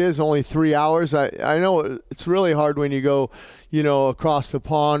 Even though it is only 3 hours, I know it's really hard when you go across the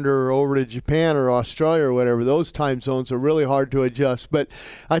pond or over to Japan or Australia or whatever. Those time zones are really hard to adjust. But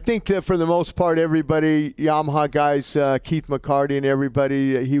I think that for the most part, everybody, Yamaha guys, Keith McCarty and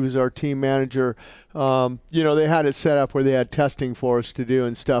everybody, he was our team manager, they had it set up where they had testing for us to do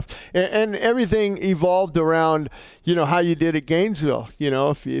and stuff. And everything evolved around, how you did at Gainesville.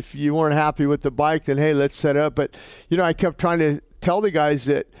 If you weren't happy with the bike, then, hey, let's set up. But, I kept trying to tell the guys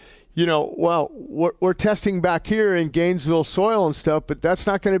that, we're testing back here in Gainesville soil and stuff, but that's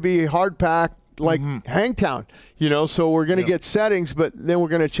not going to be hard pack like Hangtown, so we're going to get settings, but then we're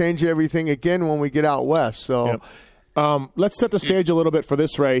going to change everything again when we get out west. So let's set the stage a little bit for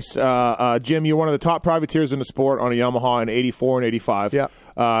this race. Jim, you're one of the top privateers in the sport on a Yamaha in 84 and 85. Yeah.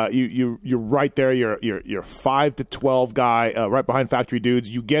 You're right there. You're 5 to 12 guy, right behind factory dudes.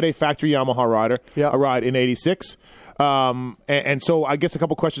 You get a factory Yamaha a ride in 86. And so I guess a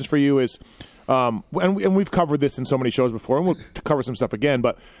couple questions for you is, and we've covered this in so many shows before, and we'll cover some stuff again,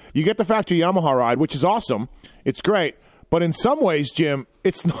 but you get the factory Yamaha ride, which is awesome. It's great. But in some ways, Jim,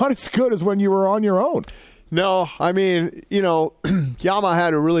 it's not as good as when you were on your own. No, I mean, Yamaha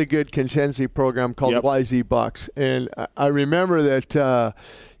had a really good contingency program called YZ Bucks. And I remember that,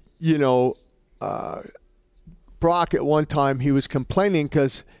 Brock at one time, he was complaining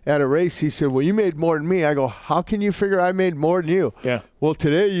because at a race he said, well, you made more than me. I go, how can you figure I made more than you? Yeah. Well,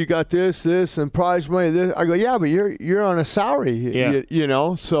 today you got this, and prize money, this. I go, yeah, but you're on a salary,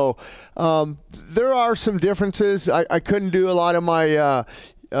 So there are some differences. I couldn't do a lot of my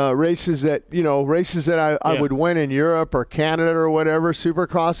races that I would win in Europe or Canada or whatever,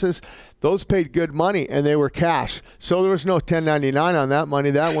 Supercrosses. Those paid good money, and they were cash. So there was no 1099 on that money.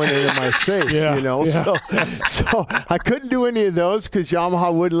 That went into my safe, So I couldn't do any of those because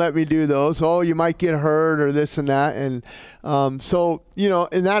Yamaha wouldn't let me do those. Oh, you might get hurt or this and that. And so,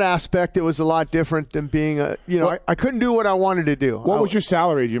 in that aspect, it was a lot different than being I couldn't do what I wanted to do. What was your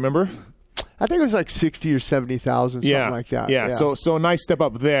salary? Do you remember? I think it was like 60 or 70,000, something like that. Yeah. So a nice step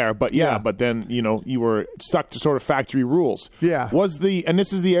up there, but but then you were stuck to sort of factory rules. Yeah. And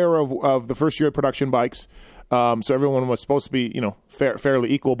this is the era of the first year of production bikes, so everyone was supposed to be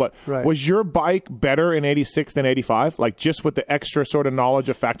fairly equal. But was your bike better in 86 than 85? Like just with the extra sort of knowledge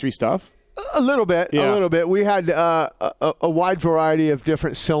of factory stuff? A little bit. We had a wide variety of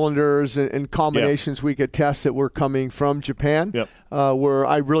different cylinders and combinations we could test that were coming from Japan, where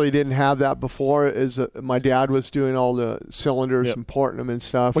I really didn't have that before. My dad was doing all the cylinders and porting them and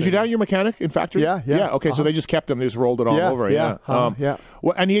stuff. Was your dad your mechanic in factory? Yeah. Okay, so they just kept them, they just rolled it all over.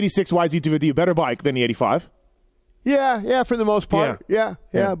 Well, and the 86 YZ250, a better bike than the 85? Yeah, for the most part. Yeah.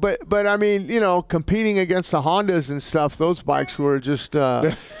 But I mean, competing against the Hondas and stuff, those bikes were just,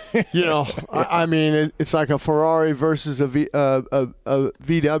 I mean, it's like a Ferrari versus a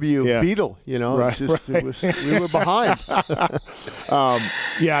VW Beetle. It's just we were behind. Those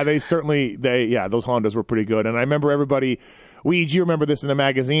Hondas were pretty good, and I remember everybody. Weege, you remember this in the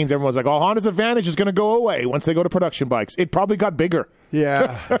magazines. Everyone's like, Honda's advantage is going to go away once they go to production bikes. It probably got bigger.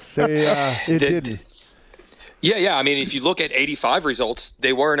 Yeah, it didn't. Yeah. I mean, if you look at 85 results,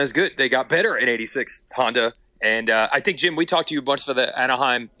 they weren't as good. They got better in 86 Honda. And I think, Jim, we talked to you a bunch for the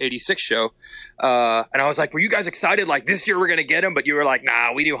Anaheim 86 show. And I was like, were you guys excited? Like, this year we're going to get them? But you were like,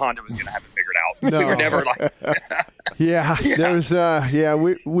 nah, we knew Honda was going to have it figured out. No. We were never like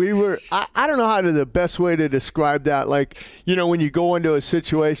we were – I don't know how the best way to describe that. Like, when you go into a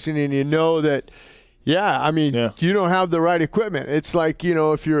situation and you know that – you don't have the right equipment. It's like,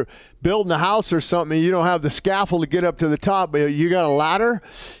 if you're building a house or something, you don't have the scaffold to get up to the top, but you got a ladder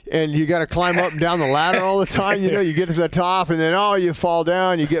and you got to climb up and down the ladder all the time. You get to the top and then, you fall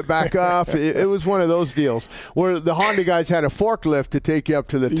down, you get back up. It was one of those deals where the Honda guys had a forklift to take you up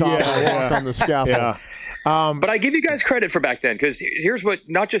to the top and walk on the scaffold. Yeah. But I give you guys credit for back then, because here's what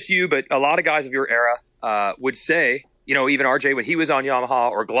not just you, but a lot of guys of your era would say, even RJ when he was on Yamaha,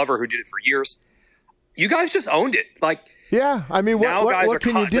 or Glover who did it for years. You guys just owned it. I mean, what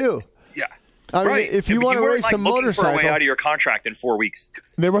can you do? Yeah. I mean, if you want to race a motorcycle, for a way out of your contract in 4 weeks.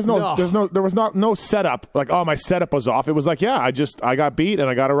 There was no setup. Like, my setup was off. It was like, I got beat and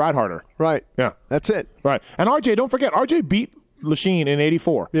I got to ride harder. Right. Yeah. That's it. Right. And RJ, don't forget, RJ beat Lachine in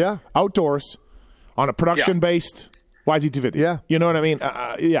 84. Yeah. Outdoors on a production based Why is he 250? Yeah. You know what I mean?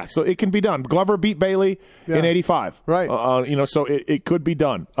 Yeah, so it can be done. Glover beat Bailey in 85. Right. So it could be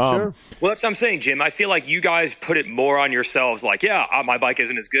done. Sure. Well, that's what I'm saying, Jim. I feel like you guys put it more on yourselves. Like, my bike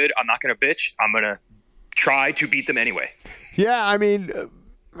isn't as good. I'm not going to bitch. I'm going to try to beat them anyway. Yeah, I mean,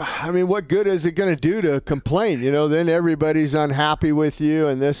 what good is it going to do to complain? Then everybody's unhappy with you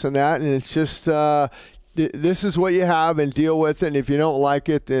and this and that, and it's just this is what you have and deal with it. And if you don't like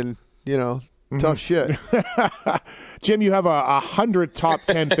it, then tough shit. Jim, you have 100 top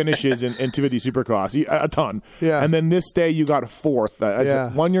 10 finishes in 250 Supercross, a ton. Yeah. And then this day you got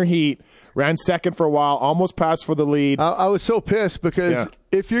 4th. Won your heat, ran second for a while, almost passed for the lead. I was so pissed because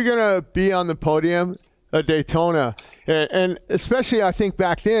if you're going to be on the podium at Daytona, and especially I think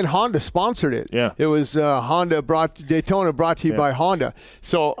back then Honda sponsored it. Yeah. It was Daytona brought to you by Honda.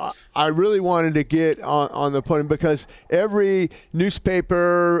 So I really wanted to get on the podium because every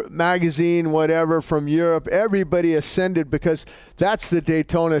newspaper, magazine, whatever from Europe, everybody ascended because that's the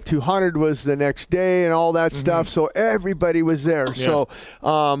Daytona 200 was the next day and all that stuff. So everybody was there. Yeah. So,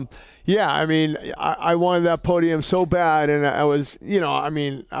 I wanted that podium so bad, and I was,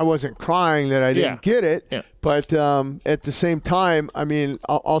 I wasn't crying that I didn't get it. Yeah. But at the same time,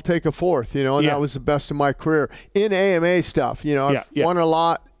 I'll take a 4th, and that was the best of my career in AMA stuff. I've won a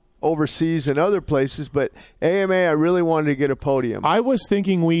lot overseas and other places, but AMA, I really wanted to get a podium. I was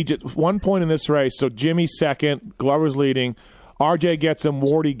thinking Weege at one point in this race, so Jimmy's second, Glover's leading, RJ gets him,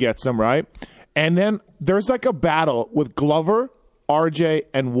 Wardy gets him, right? And then there's like a battle with Glover, RJ,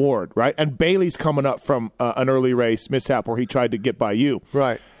 and Ward, right? And Bailey's coming up from an early race mishap where he tried to get by you.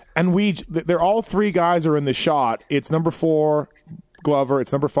 Right. And they're all 3 guys are in the shot. It's number 4, Glover.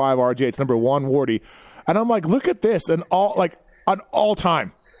 It's number 5, RJ. It's number 1, Wardy. And I'm like, look at this. An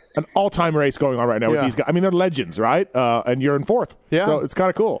all-time race going on right now with these guys. They're legends, right? And you're in 4th. Yeah. So it's kind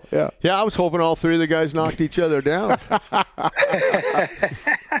of cool. Yeah. Yeah, I was hoping all 3 of the guys knocked each other down.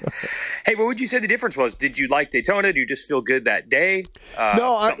 Hey, what would you say the difference was? Did you like Daytona? Do you just feel good that day?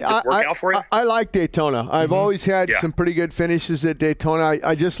 No, out for you? I like Daytona. I've always had some pretty good finishes at Daytona.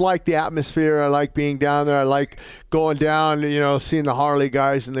 I just like the atmosphere. I like being down there. I like going down, seeing the Harley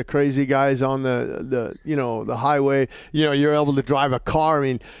guys and the crazy guys on the highway. You're able to drive a car.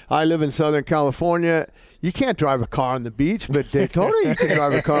 I live in Southern California. You can't drive a car on the beach, but Daytona you can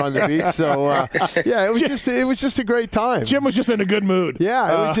drive a car on the beach. So it was just a great time. Jim was just in a good mood.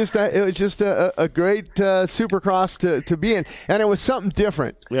 Yeah, it was just a great Supercross to be in, and it was something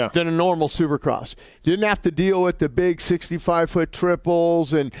different than a normal Supercross. You didn't have to deal with the big 65-foot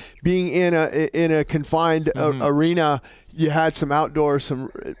triples and being in a confined arena. You had some outdoor,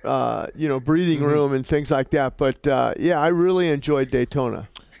 some breathing room and things like that. But I really enjoyed Daytona.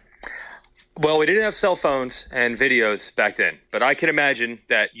 Well, we didn't have cell phones and videos back then, but I can imagine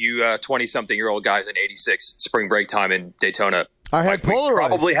that you 20-something-year-old guys in '86 spring break time in Daytona. I had Polaroids.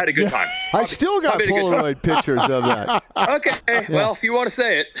 Probably had a good time. I still got Polaroid pictures of that. Okay, well, if you want to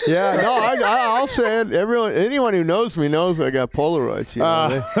say it. Yeah, no, I'll say it. Anyone who knows me knows I got Polaroids.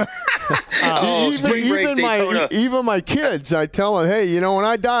 Even my kids, I tell them, hey, when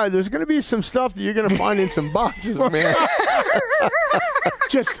I die, there's going to be some stuff that you're going to find in some boxes, man.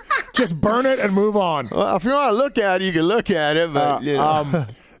 Just burn it and move on. Well, if you want to look at it, you can look at it, but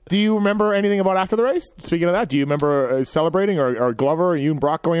do you remember anything about after the race? Speaking of that, do you remember celebrating or Glover or you and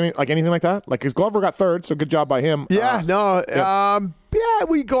Brock going anything like that? Because Glover got 3rd, so good job by him. Yeah,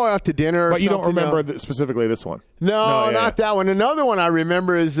 we go out to dinner. But you don't remember specifically this one? No, not that one. Another one I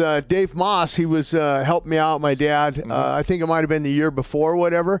remember is Dave Moss. He was helping me out, my dad. I think it might have been the year before,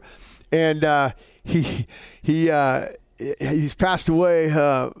 whatever. And he's passed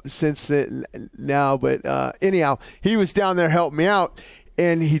away since now. But anyhow, he was down there helping me out.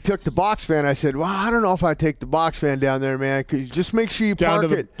 And he took the box van. I said, well, I don't know if I'd take the box van down there, man. Could you just make sure you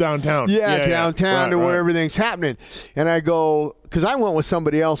park it downtown? Yeah, downtown to where everything's happening. And I go, because I went with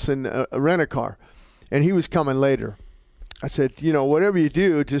somebody else in a rent-a-car, and he was coming later. I said, whatever you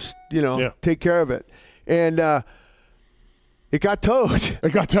do, just, take care of it. And it got towed.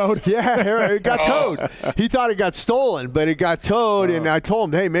 It got towed? Yeah, it got towed. He thought it got stolen, but it got towed. And I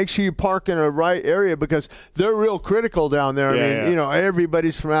told him, hey, make sure you park in the right area because they're real critical down there.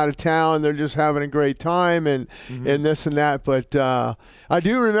 Everybody's from out of town. They're just having a great time and this and that. But I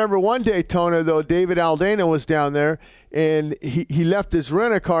do remember one Daytona, though, David Aldana was down there, and he left his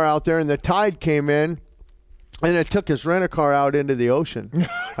rent-a-car out there, and the tide came in, and it took his rent-a-car out into the ocean.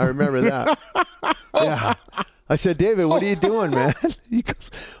 I remember that. Yeah. I said, David, what are you doing, man? He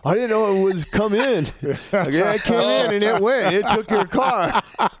goes, I didn't know it would come in. I came in and it went. It took your car.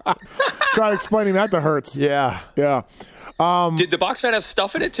 Try explaining that to Hertz. Yeah. Did the box fan have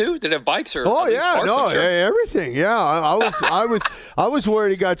stuff in it too? Did it have bikes or? Oh yeah, parts? no, Sure. everything. Yeah, I was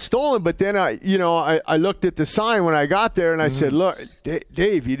worried he got stolen, but then I looked at the sign when I got there and I said, "Look,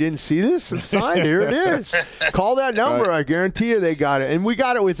 Dave, you didn't see this sign? Here it is. Call that number. Right. I guarantee you they got it." And we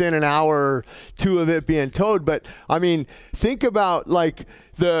got it within an hour or two of it being towed. But I mean, think about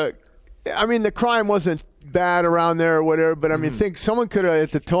the crime wasn't bad around there or whatever, but I mean, think someone could have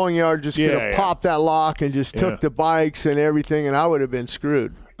at the towing yard just could have popped that lock and just took the bikes and everything, and I would have been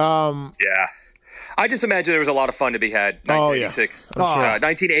screwed. Yeah. I just imagine there was a lot to be had. 1986,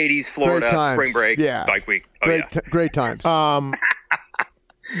 1980s Florida spring break, bike week. Great times.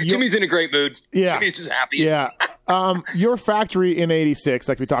 Jimmy's in a great mood. Yeah. Jimmy's just happy. Yeah. Your factory in '86,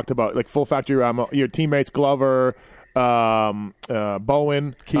 like we talked about, like full factory, your teammates Glover,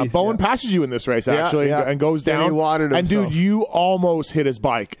 Bowen. Keith, Bowen passes you in this race actually and goes down. He watered and himself. dude, you almost hit his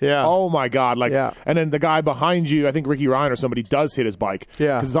bike. Yeah. Oh my God. And then the guy behind you, I think Ricky Ryan or somebody, does hit his bike.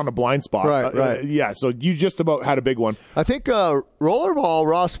 Yeah. Because it's on a blind spot. Right. Yeah. So you just about had a big one. I think rollerball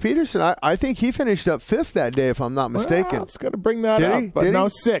Ross Peterson. I think he finished up 5th that day, if I'm not mistaken. I was going to bring that up, but no,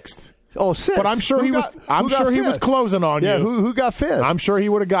 6th. Oh, 6th. But I'm sure he was closing on you. Yeah, who got 5th? I'm sure he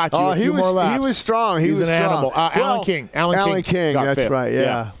would have got you a few more laps. He was strong. He's was an strong. animal. Alan King. Alan King. Got That's 5th. right.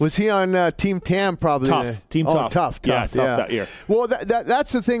 Yeah. Was he on Team Tam? Probably. Tough. Team Tough. Tough. Yeah, tough that year. Well,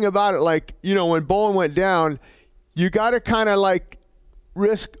 that's the thing about it. Like, when Bowen went down, you got to kind of like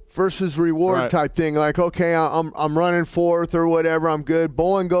risk versus reward type thing. Like, okay, I'm running 4th or whatever. I'm good.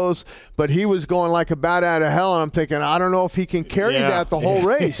 Bowen goes, but he was going like a bat out of hell, and I'm thinking, I don't know if he can carry that the whole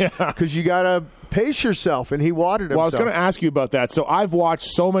race because you got to pace yourself, and he watered himself. Well, I was going to ask you about that. So I've watched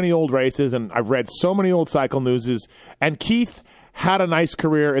so many old races, and I've read so many old cycle newses, and Keith had a nice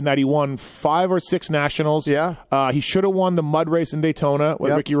career in that he won 5 or 6 nationals. Yeah. He should have won the mud race in Daytona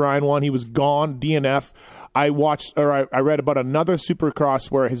when Ricky Ryan won. He was gone, DNF. I read about another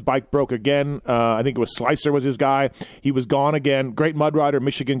Supercross where his bike broke again. I think it was Slicer was his guy. He was gone again. Great mud rider,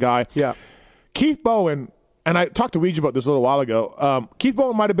 Michigan guy. Yeah. Keith Bowen, and I talked to Weege about this a little while ago. Keith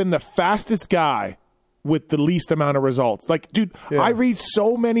Bowen might have been the fastest guy with the least amount of results. Like, dude, I read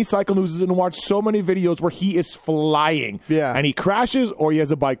so many cycle news and watch so many videos where he is flying. Yeah. And he crashes or he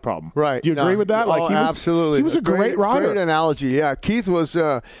has a bike problem. Right. Do you agree with that? Absolutely. He was a great rider. Great analogy. Yeah. Keith was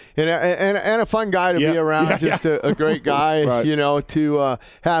and a fun guy to be around. Just a great guy, to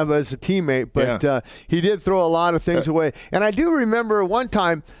have as a teammate. But he did throw a lot of things away. And I do remember one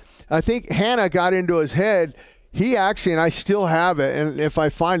time, I think Hannah got into his head. He actually, and I still have it, and if I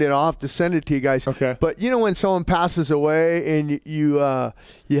find it, I'll have to send it to you guys. Okay. But when someone passes away and you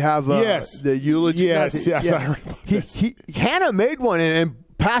have the eulogy. Yes, I heard about this. Hannah made one and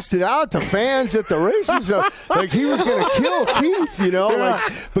passed it out to fans at the races. Like he was going to kill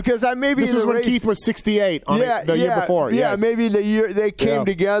Keith, because maybe this was when Keith was 68 on the year before. Yeah, maybe the year they came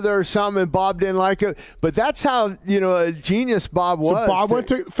together or something, and Bob didn't like it. But that's how a genius Bob was. So Bob went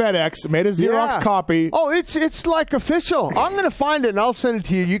to FedEx, made a Xerox copy. Oh, it's like official. I'm going to find it and I'll send it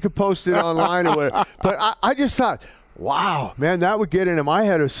to you. You can post it online or whatever. But I just thought, wow, man, that would get into my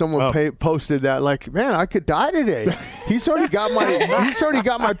head if someone posted that. Like, man, I could die today. He's already got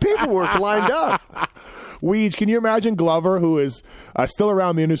my paperwork lined up. Weege, can you imagine Glover, who is still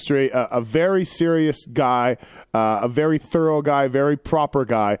around the industry, a very serious guy, a very thorough guy, very proper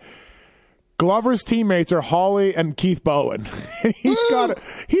guy? Glover's teammates are Holley and Keith Bowen. He's got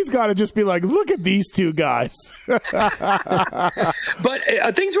to just be like, look at these two guys. But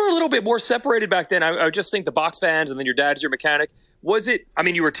things were a little bit more separated back then. I just think the box fans and then your dad's your mechanic. Was it? I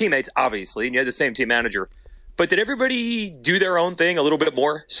mean, you were teammates, obviously, and you had the same team manager. But did everybody do their own thing a little bit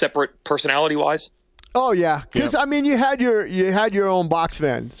more separate personality-wise? Oh yeah, because I mean, you had your own box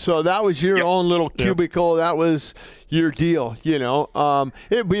van, so that was your own little cubicle. That was your deal.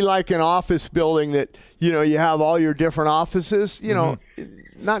 It'd be like an office building that you have all your different offices.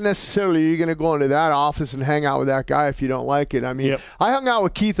 Not necessarily you're going to go into that office and hang out with that guy if you don't like it. I mean, I hung out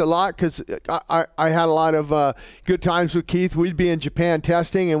with Keith a lot because I had a lot of good times with Keith. We'd be in Japan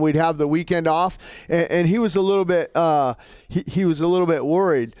testing, and we'd have the weekend off, and he was a little bit he was a little bit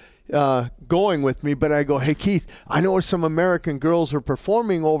worried. Going with me, but I go, hey Keith, I know some American girls are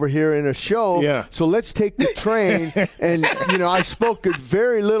performing over here in a show, so let's take the train. And I spoke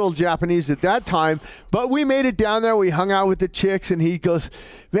very little Japanese at that time, but we made it down there. We hung out with the chicks, and he goes,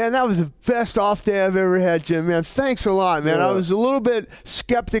 man, that was the best off day I've ever had, Jim. Man, thanks a lot, man. I was a little bit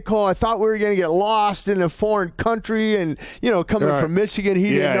skeptical. I thought we were going to get lost in a foreign country, and coming from Michigan,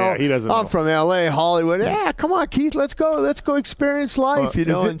 he didn't know. He doesn't I'm know. from L.A., Hollywood. Yeah, come on, Keith, let's go experience life,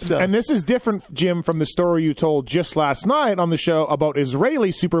 and stuff. And this is different, Jim, from the story you told just last night on the show about Israeli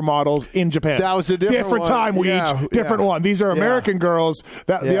supermodels in Japan. That was a different time, Weege. Yeah, different one. These are American girls.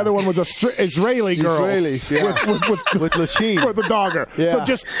 The other one was Israeli girls. Israelis, yeah. with Lachine. With the dogger. Yeah. So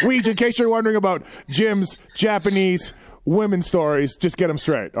just, Weege, in case you're wondering about Jim's Japanese women stories, just get them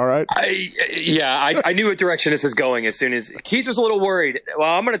straight, all right? I knew what direction this was going as soon as Keith was a little worried.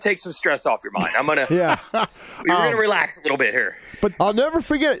 Well, I'm going to take some stress off your mind. I'm going to we're going to relax a little bit here. But I'll never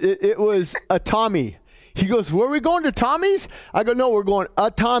forget, it was a Tommy. He goes, were we going to Tommy's? I go, no, we're going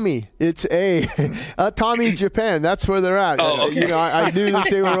Tommy. It's a Tommy, Japan. That's where they're at. Oh, okay. I knew that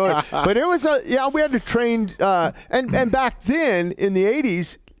they were. But it was we had to train. And back then in the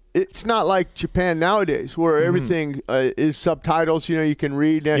 80s, it's not like Japan nowadays where everything is subtitles, you can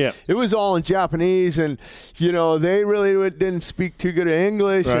read. It was all in Japanese, and, they really didn't speak too good of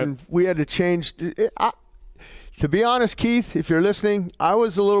English, and we had to change. To be honest, Keith, if you're listening, I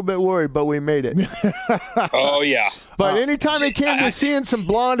was a little bit worried, but we made it. Oh, yeah. But anytime it came to seeing some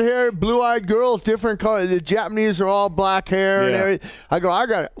blonde hair, blue-eyed girls, different colors, the Japanese are all black hair and everything. I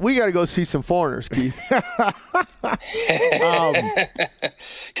go, we got to go see some foreigners, Keith.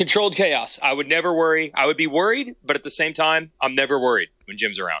 Controlled chaos. I would never worry. I would be worried, but at the same time, I'm never worried when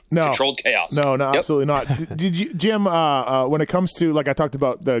Jim's around. No. Controlled chaos. No, absolutely not. Did you, Jim, when it comes to, like I talked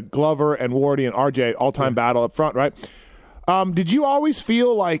about, the Glover and Wardy and RJ all-time battle up front, right? Did you always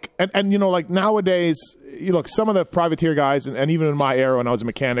feel like, and like nowadays, look, some of the privateer guys, and even in my era when I was a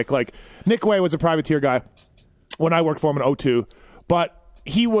mechanic, like Nick Way was a privateer guy when I worked for him in 2002, but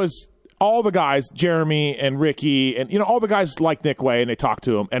he was all the guys, Jeremy and Ricky, and all the guys like Nick Way, and they talked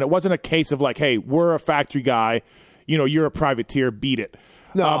to him, and it wasn't a case of like, hey, we're a factory guy, you're a privateer, beat it.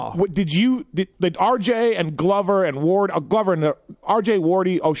 No. Did RJ and Glover and Glover and the RJ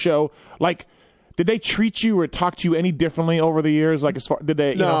Wardy show, like, did they treat you or talk to you any differently over the years? Like, as far did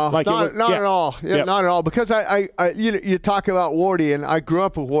they? Not at all. Not at all. Because you talk about Wardy, and I grew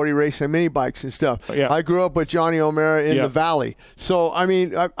up with Wardy racing mini bikes and stuff. Yeah. I grew up with Johnny O'Mara in the Valley. So I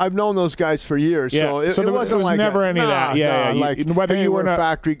mean, I've known those guys for years. Yeah. So it wasn't was like never any of that. Yeah. Like, whether you were a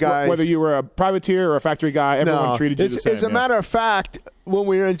factory guy, whether you were a privateer or a factory guy, everyone treated you the same. As a matter of fact, when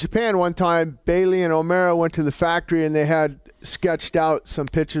we were in Japan one time, Bailey and O'Mara went to the factory and they had sketched out some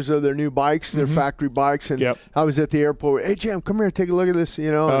pictures of their new bikes, their factory bikes, and I was at the airport. Hey, Jim, come here, take a look at this.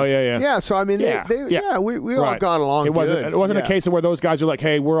 Oh yeah. Yeah. So I mean, we all got along. It wasn't a case of where those guys are like,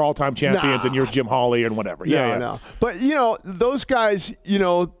 hey, we're all-time champions, and you're Jim Holley and whatever. No. But those guys,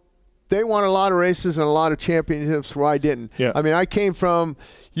 they won a lot of races and a lot of championships where I didn't. Yeah. I mean, I came from,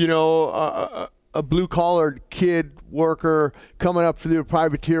 a blue-collar kid worker coming up through the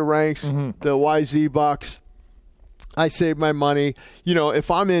privateer ranks, the YZ Bucks. I saved my money. If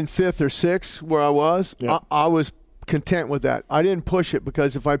I'm in 5th or 6th where I was, I was content with that. I didn't push it,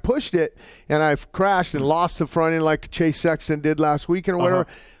 because if I pushed it and I've crashed and lost the front end like Chase Sexton did last weekend or whatever,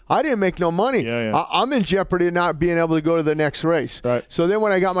 I didn't make no money. I'm in jeopardy of not being able to go to the next race. Right. So then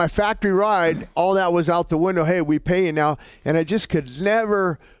when I got my factory ride, all that was out the window. Hey, we pay you now. And I just could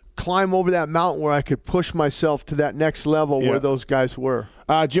never climb over that mountain where I could push myself to that next level where those guys were.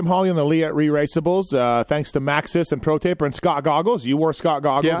 Jim Holley on the Liat Re-Raceables, thanks to Maxxis and Pro Taper and Scott Goggles. You wore Scott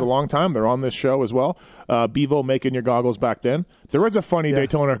Goggles a long time. They're on this show as well. Bevo making your goggles back then. There is a funny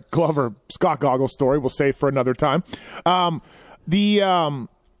Daytona Glover Scott Goggles story we'll save for another time. Weege,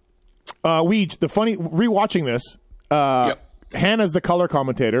 the funny, rewatching this, Hannah's the color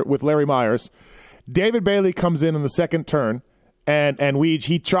commentator with Larry Myers. David Bailey comes in the second turn, and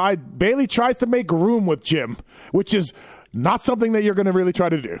Weege, Bailey tries to make room with Jim, which is not something that you're going to really try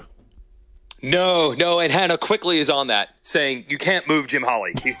to do. No, and Hannah quickly is on that, saying, you can't move Jim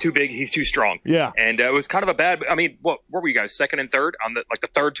Holley. He's too big, he's too strong. Yeah. And it was kind of a bad, I mean, what were you guys, second and third on the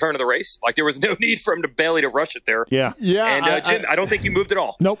third turn of the race? Like, there was no need for him to Bailey to rush it there. Yeah. And Jim, I don't think you moved at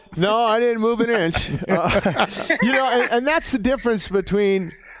all. Nope. No, I didn't move an inch. And that's the difference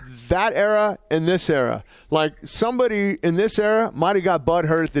between that era and this era. Like, somebody in this era might have got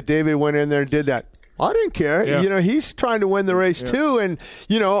butthurt that David went in there and did that. I didn't care. Yeah. He's trying to win the race too, and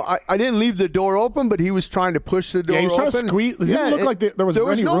I didn't leave the door open, but he was trying to push the door open. He was trying to squeeze. It didn't look like there was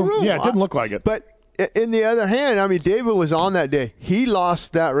any no room. Yeah, it didn't look like it. But in the other hand, I mean, David was on that day. He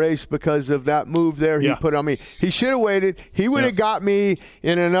lost that race because of that move there he put on me. He should have waited. He would have got me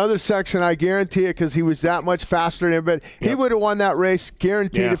in another section, I guarantee it, because he was that much faster than everybody. He would have won that race,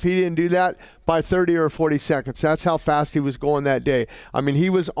 guaranteed, if he didn't do that, by 30 or 40 seconds. That's how fast he was going that day. I mean, he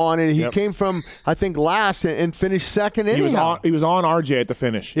was on it. He came from, I think, last and finished second anyhow. He was on RJ at the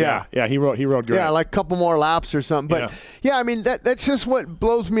finish. Yeah, he rode great. Yeah, like a couple more laps or something. But, I mean, that's just what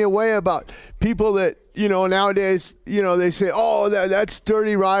blows me away about people that, nowadays, they say, oh, that's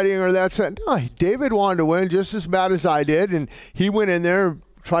dirty riding or that's that. No, David wanted to win just as bad as I did, and he went in there,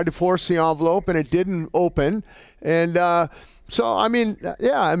 tried to force the envelope, and it didn't open. And nowadays,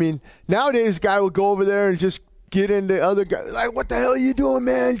 a guy would go over there and just get into other guys. Like, what the hell are you doing,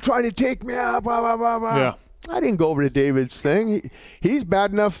 man? You're trying to take me out, blah, blah, blah, blah. Yeah. I didn't go over to David's thing. He's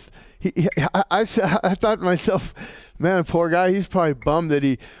bad enough. I thought to myself, man, poor guy, he's probably bummed that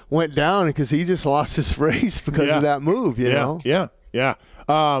he went down because he just lost his race because of that move, you know? Yeah.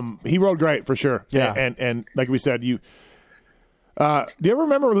 He rode great for sure. Yeah. And like we said, do you ever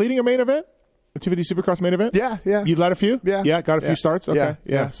remember leading a main event? A 250 Supercross main event? Yeah. You led a few? Yeah. Yeah, got a few starts? Okay.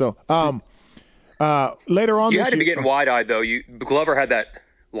 Yeah. So, later on You this had to be year- getting wide-eyed, though. Glover had that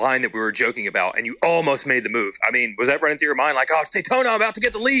line that we were joking about, and you almost made the move. I mean, was that running through your mind like, oh, it's Daytona, I'm about to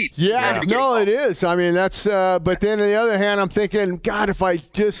get the lead? Yeah. No, it is. I mean, that's but then on the other hand, I'm thinking, God, if I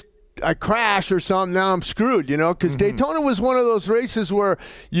crash or something, now I'm screwed, because Daytona was one of those races where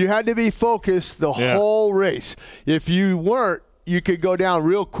you had to be focused the whole race. If you weren't, you could go down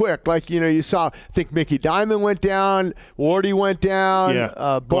real quick. Like, you saw, I think Mickey Diamond went down, Wardy went down,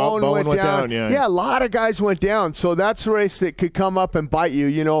 Bone went down. Yeah, a lot of guys went down. So that's a race that could come up and bite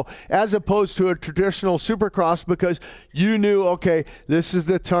you, as opposed to a traditional Supercross, because you knew, okay, this is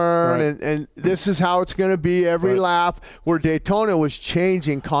the turn and this is how it's going to be every lap, where Daytona was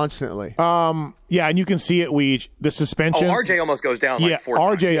changing constantly. Yeah, and you can see it, Weege. The suspension. Oh, RJ almost goes down like 4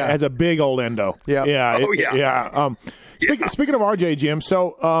 times. RJ has a big old endo. Yeah. Speaking of RJ, Jim,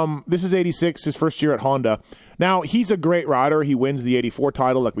 so this is 86, his first year at Honda. Now, he's a great rider. He wins the 84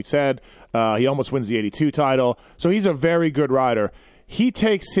 title, like we said. He almost wins the 82 title. So he's a very good rider. He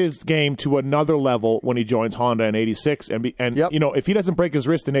takes his game to another level when he joins Honda in 86. And if he doesn't break his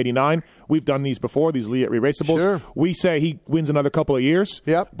wrist in 89, we've done these before, these Leatt Re-Raceables. Sure. We say he wins another couple of years,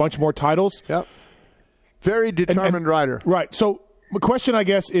 a bunch more titles. Yep. Very determined rider. Right. So the question, I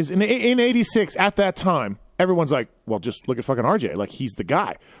guess, is in 86, at that time, everyone's like, well, just look at fucking RJ. Like, he's the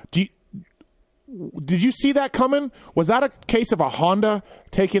guy. Did you see that coming? Was that a case of a Honda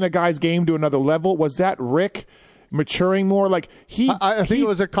taking a guy's game to another level? Was that Rick maturing more? Like I think it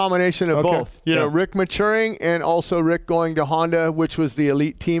was a combination of both. Rick maturing and also Rick going to Honda, which was the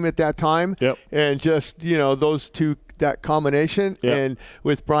elite team at that time. Yep. And just, those two, that combination. Yep. And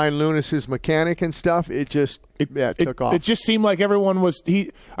with Brian Lunis's mechanic and stuff, it took off. It just seemed like everyone was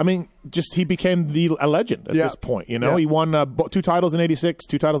he became a legend at this point. He won 2 titles in 86,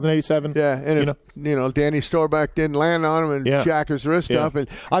 2 titles in 87. Yeah, and if Danny Storbeck didn't land on him and jack his wrist up, and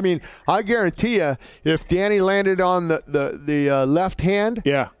I mean, I guarantee you, if Danny landed on the left hand,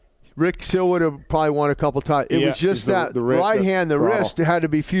 Rick still would have probably won a couple times. It was just the right hand, the wrist had to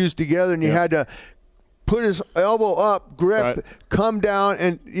be fused together, and you had to put his elbow up, grip, come down,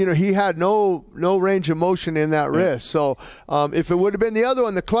 and he had no range of motion in that wrist. So if it would have been the other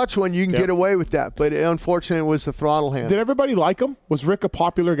one, the clutch one, you can get away with that. But unfortunately, it was the throttle hand. Did everybody like him? Was Rick a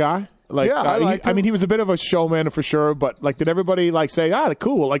popular guy? I liked him. I mean, he was a bit of a showman for sure. But did everybody say,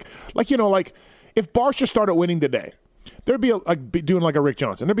 cool? Like if Barsha started winning today, there'd be doing like a Rick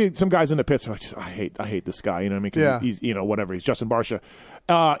Johnson. There'd be some guys in the pits like, I hate this guy. You know what I mean? Because he's whatever. He's Justin Barsha.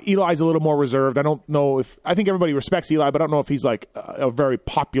 Eli's a little more reserved. I don't know I think everybody respects Eli, but I don't know if he's like a very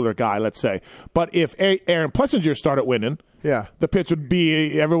popular guy. Let's say. But if Aaron Plessinger started winning, the pits would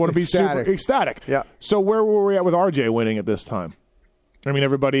be everyone would be super ecstatic. Yeah. So where were we at with RJ winning at this time? I mean,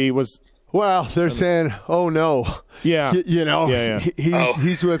 everybody was. Well, they're saying, "Oh no, yeah,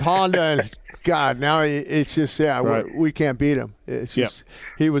 he's with Honda, and God, now it's just we can't beat him." It's just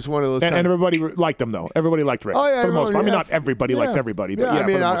he was one of those, and everybody liked him though. Everybody liked Rick for the most part. I mean, not everybody likes everybody, but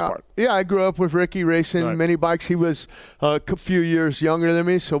for the most part. I grew up with Ricky racing mini bikes. He was a few years younger than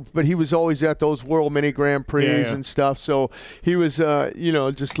me, but he was always at those World Mini Grand Prix and stuff. So he was,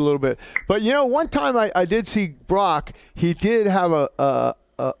 just a little bit. But one time I did see Brock. He did have a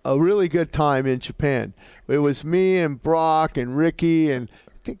really good time in Japan. It was me and Brock and Ricky and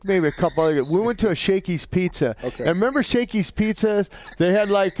I think maybe a couple other guys. We went to a Shakey's Pizza. Okay. And remember Shakey's Pizzas? They had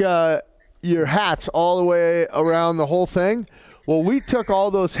your hats all the way around the whole thing. Well, we took all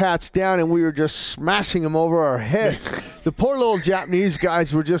those hats down and we were just smashing them over our heads. The poor little Japanese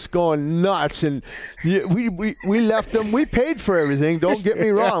guys were just going nuts, and we left them. We paid for everything. Don't get me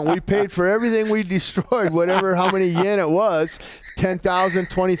wrong. We paid for everything we destroyed, how many yen it was. 10,000,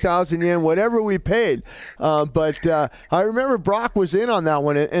 20,000 yen, whatever we paid. But I remember Brock was in on that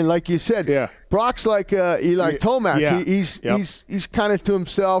one, and like you said, Brock's like Eli Tomac. Yeah. He's kind of to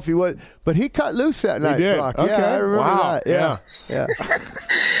himself. But he cut loose that night. He did. Brock. Okay. Yeah, I remember that. Yeah.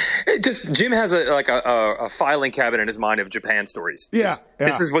 Jim has a filing cabinet in his mind of Japan stories.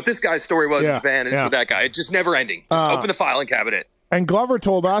 This is what this guy's story was in Japan. It's with that guy. It's just never ending. Just open the filing cabinet. And Glover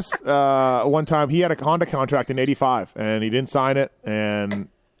told us one time he had a Honda contract in '85 and he didn't sign it and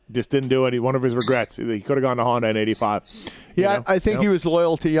just didn't do it. One of his regrets. He could have gone to Honda in '85. Yeah, I think he was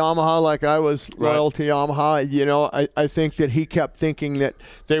loyal to Yamaha like I was loyal to Yamaha. I think that he kept thinking that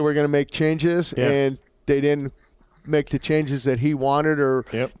they were going to make changes and they didn't make the changes that he wanted or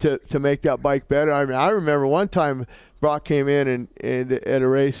to make that bike better. I mean, I remember one time Brock came in and at a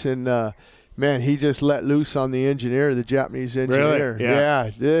race and man, he just let loose on the engineer, the Japanese engineer. Really? Yeah,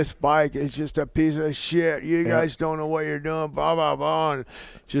 this bike is just a piece of shit. You guys don't know what you're doing, blah, blah, blah. And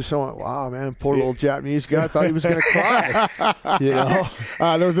just went, wow, man, poor little Japanese guy. I thought he was going to cry.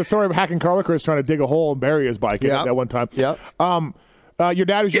 There was a story of Hacken Carlicus trying to dig a hole and bury his bike at one time. Yep. Your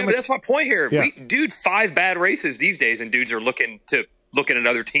dad was but that's my point here. Dude, 5 bad races these days, and dudes are looking at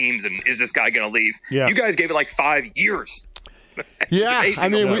other teams, and is this guy going to leave? Yeah. You guys gave it like 5 years. Yeah, I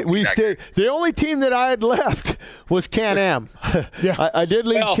mean, we stayed. The only team that I had left was Can-Am. I did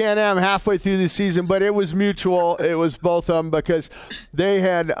leave Can-Am halfway through the season, but it was mutual. It was both of them because they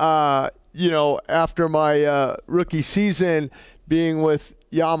had, after my rookie season being with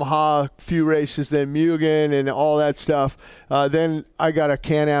Yamaha, a few races, then Mugen and all that stuff, then I got a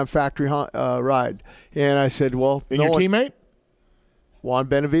Can-Am factory ride. And I said, well, your teammate? Juan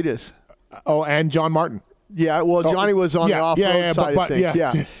Benavides. Oh, and John Martin. Yeah, well, Johnny was on the off-road side of things.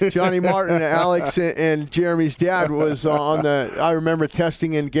 Yeah. Johnny Martin, Alex, and Jeremy's dad was on the – I remember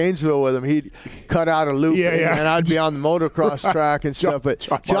testing in Gainesville with him. He'd cut out a loop, and I'd be on the motocross track and stuff. But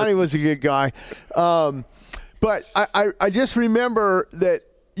Johnny was a good guy. But I just remember that,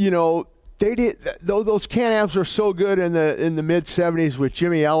 they did those Can-Ams were so good in the mid-'70s with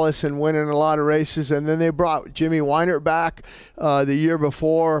Jimmy Ellis and winning a lot of races, and then they brought Jimmy Weinert back the year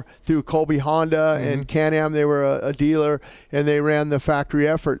before through Colby Honda and Can-Am. They were a dealer and they ran the factory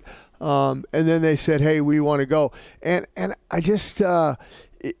effort, and then they said, "Hey, we want to go." And I just the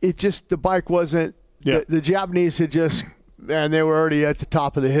bike wasn't the Japanese had just. And they were already at the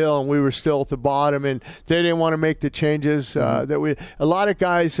top of the hill, and we were still at the bottom, and they didn't want to make the changes that we. A lot of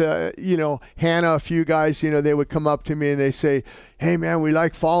guys, Hannah, a few guys, they would come up to me and they say, "Hey, man, we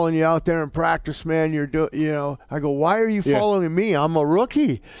like following you out there in practice, man. You're doing, I go, "Why are you following me? I'm a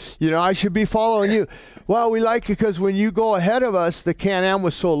rookie. I should be following you." Well, we like it because when you go ahead of us, the Can-Am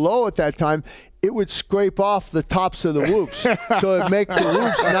was so low at that time. It would scrape off the tops of the whoops, so it'd make the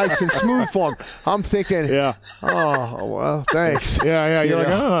whoops nice and smooth for them. I'm thinking, oh, well, thanks. You're like,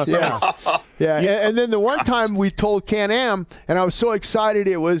 oh, thanks. And then the one time we told Can-Am, and I was so excited,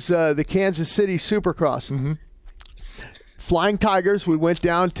 it was the Kansas City Supercross. Flying Tigers, we went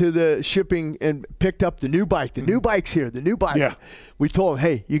down to the shipping and picked up the new bike. The new bike's here, the new bike. Yeah. We told them,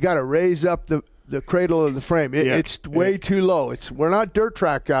 hey, you got to raise up the cradle of the frame. It's way too low. We're not dirt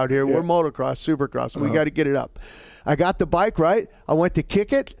track out here. We're motocross, supercross. We got to get it up. I got the bike right. I went to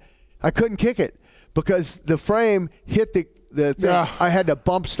kick it. I couldn't kick it because the frame hit the thing. I had to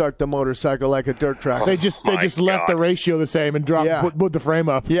bump start the motorcycle like a dirt track. They just left the ratio the same and put the frame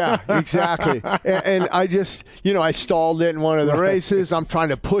up. Yeah, exactly. and I just, I stalled it in one of the races. I'm trying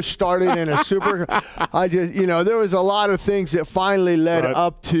to push start it in a super. I just, there was a lot of things that finally led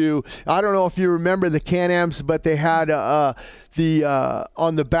up to. I don't know if you remember the Can-Ams, but they had on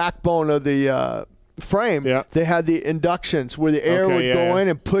the backbone of the. Frame, they had the inductions where the air would go in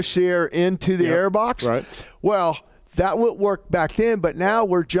and push the air into the airbox. Right. Well, that would work back then, but now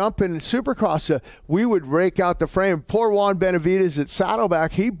we're jumping in Supercross. We would rake out the frame. Poor Juan Benavides at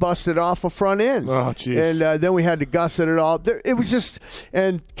Saddleback, he busted off a front end. Oh, jeez. And then we had to gusset it all. It was just,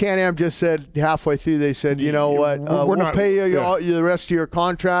 and Can-Am just said halfway through, they said, you know what, we'll pay you the rest of your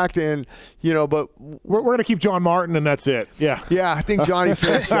contract, and, but we're going to keep John Martin, and that's it. Yeah. Yeah, I think Johnny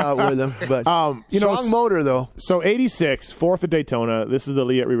finished out with him. But strong motor, though. So 86, 4th at Daytona. This is the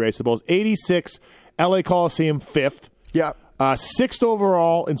Liat Re-Raceables. 86, LA Coliseum, 5th. Yeah. 6th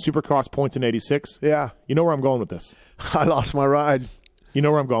overall in Supercross points in 86. Yeah. You know where I'm going with this? I lost my ride. You know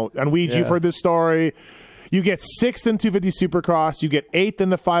where I'm going. And Weege, you've heard this story. You get 6th in 250 Supercross. You get 8th in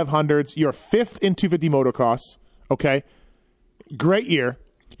the 500s. You're 5th in 250 motocross. Okay. Great year.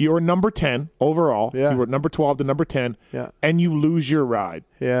 You were number 10 overall. Yeah. You were number 12 to number 10. Yeah. And you lose your ride.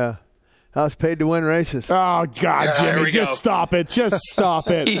 Yeah. I was paid to win races. Oh, God, Jimmy, just stop it. Just stop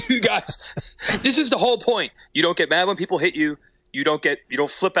it. You guys, this is the whole point. You don't get mad when people hit you. You don't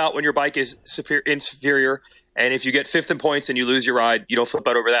flip out when your bike is inferior. And if you get 5th in points and you lose your ride, you don't flip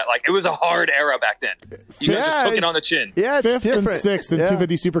out over that. Like, it was a hard era back then. You guys just took it on the chin. Yeah, it's 5th different. and 6th in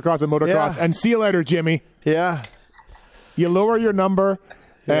 250 Supercross and motocross. Yeah. And see you later, Jimmy. Yeah. You lower your number.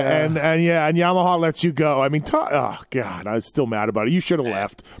 And Yamaha lets you go. I mean, oh God, I was still mad about it. You should have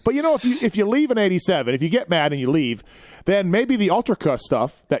left. But if you leave in '87, if you get mad and you leave, then maybe the Ultracross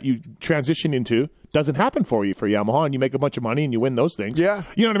stuff that you transition into doesn't happen for you for Yamaha, and you make a bunch of money and you win those things. Yeah,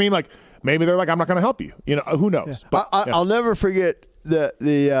 you know what I mean. Like maybe they're like, I'm not going to help you. Who knows? Yeah. But I'll never forget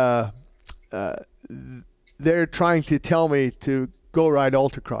they're trying to tell me to go ride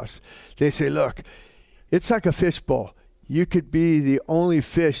Ultracross. They say, look, it's like a fishbowl. You could be the only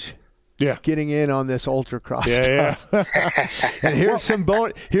fish getting in on this Ultracross stuff. And here's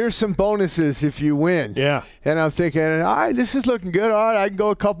some bonuses if you win. Yeah. And I'm thinking, all right, this is looking good. All right, I can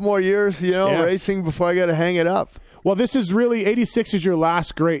go a couple more years, racing before I got to hang it up. Well, this is really 86 is your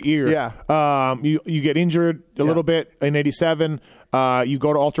last great year. Yeah. You get injured a little bit in 87. You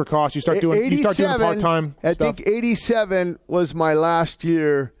go to Ultracross. You start doing part-time I stuff. think 87 was my last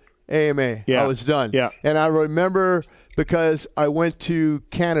year AMA. Yeah. I was done. Yeah. And I remember because I went to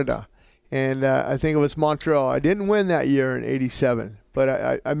Canada, and I think it was Montreal. I didn't win that year in 87,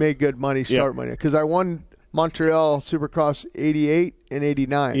 but I made good money, money, because I won Montreal Supercross 88 and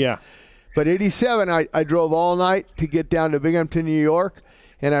 89. Yeah. But 87, I drove all night to get down to Binghamton, New York,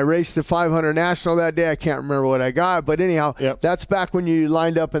 and I raced the 500 National that day. I can't remember what I got, but anyhow, that's back when you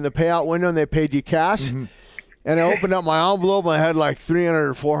lined up in the payout window and they paid you cash. Mm-hmm. And I opened up my envelope and I had like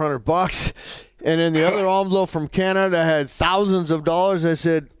 $300 or $400. And in the other envelope from Canada, I had thousands of dollars. I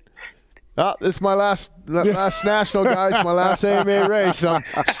said, oh, this is my last national, guys, my last AMA race. I'm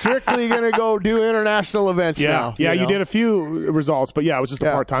strictly going to go do international events now. Yeah, you did a few results, but it was just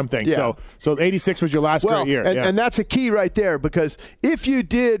a part-time thing. Yeah. So 86 was your last great year. And that's a key right there, because if you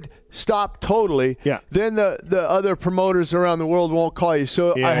did stop totally, then the other promoters around the world won't call you.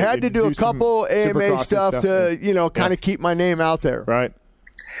 So I had to do a couple AMA stuff to, kind of keep my name out there. Right.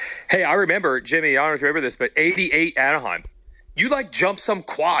 Hey, I remember, Jimmy, I don't know if you remember this, but 88 Anaheim. You jumped some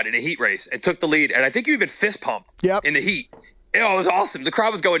quad in a heat race and took the lead, and I think you even fist pumped in the heat. It was awesome. The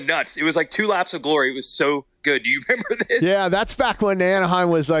crowd was going nuts. It was like 2 laps of glory. It was so good. Do you remember this? Yeah, that's back when Anaheim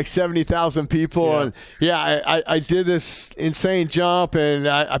was like 70,000 people, and I did this insane jump, and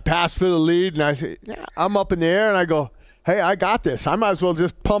I passed for the lead, and I said, I'm up in the air, and I go, hey, I got this. I might as well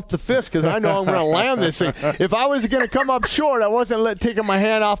just pump the fist because I know I'm going to land this thing. If I was going to come up short, I wasn't taking my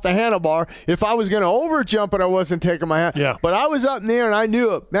hand off the handlebar. If I was going to over jump it, I wasn't taking my hand. Yeah. But I was up in the air, and I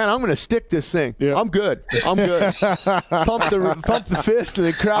knew it. Man, I'm going to stick this thing. Yeah. I'm good. Pump the fist, and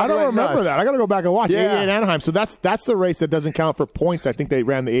the crowd I don't remember nuts. that. I got to go back and watch 88 Anaheim. So that's the race that doesn't count for points. I think they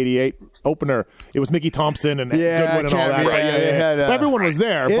ran the 88 opener. It was Mickey Thompson and Goodwin and all that. But everyone was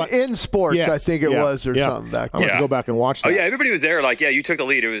there. In sports, I think it was, or something back then. I'm going to go back and watch that. Oh, yeah, everybody was there. You took the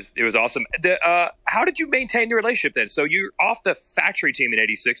lead. It was awesome. How did you maintain your relationship then? So you're off the factory team in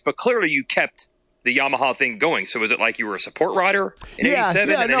 86, but clearly you kept the Yamaha thing going. So was it like you were a support rider in 87 and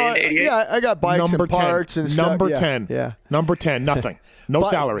then in 88? Yeah, I got bikes Number and parts 10. and stuff. Number 10. Yeah. Number 10, nothing. No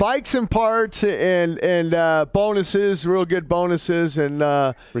salary. Bikes and parts and bonuses, real good bonuses. And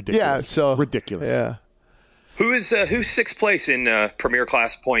ridiculous. Ridiculous. Yeah. Who's 6th place in Premier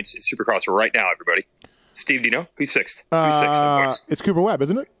Class points in Supercross right now, everybody? Steve, do you know? Who's 6th? Who's 6th in points? It's Cooper Webb,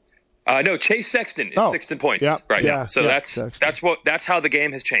 isn't it? No, Chase Sexton is 6th in points right now. So that's how the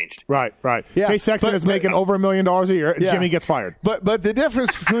game has changed. Right. Yeah. Chase Sexton is making over $1 million a year. And Jimmy gets fired. But the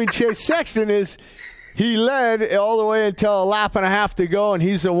difference between Chase Sexton is he led all the way until a lap and a half to go, and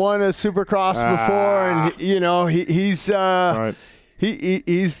he's won a Supercross before, and he's right.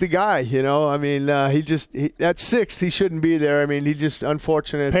 He's the guy, I mean, at 6th, he shouldn't be there. I mean, he just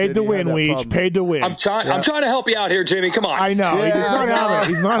unfortunate. Paid to win, Weege. Paid to win. I'm trying to help you out here, Jimmy. Come on. I know. Yeah,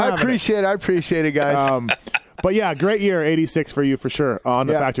 He's not having it. I appreciate it, guys. But yeah, great year, 86 for you for sure on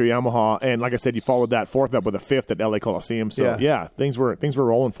the factory Yamaha, and like I said, you followed that 4th up with a 5th at LA Coliseum. So things were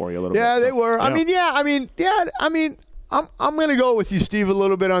rolling for you a little bit. Yeah, they were. Yeah. I mean, I'm going to go with you, Steve, a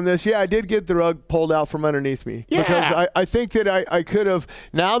little bit on this. Yeah, I did get the rug pulled out from underneath me. Yeah. Because I think that I could have,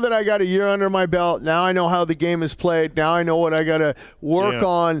 now that I got a year under my belt, now I know how the game is played. Now I know what I got to work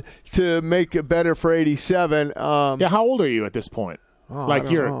on to make it better for 87. How old are you at this point?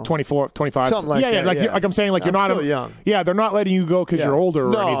 You're 24, 25. Something like that. Like I'm saying, you're not still young. Yeah, they're not letting you go because you're older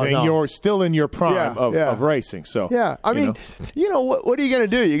or anything. No. You're still in your prime of racing. So I mean, what are you going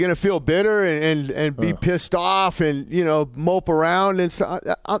to do? You're going to feel bitter and be pissed off and mope around and stuff.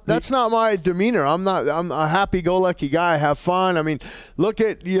 That's not my demeanor. I'm a happy-go-lucky guy. I have fun. I mean, look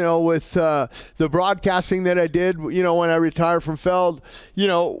at with the broadcasting that I did. When I retired from Feld,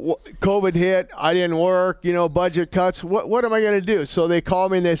 COVID hit. I didn't work. Budget cuts. What am I going to do? So So they call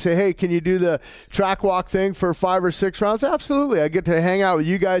me and they say, hey, can you do the track walk thing for 5 or 6 rounds? Absolutely. I get to hang out with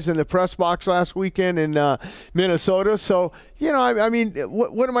you guys in the press box last weekend in Minnesota. So, I mean,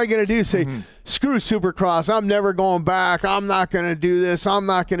 what am I going to do? Say, screw Supercross. I'm never going back. I'm not going to do this. I'm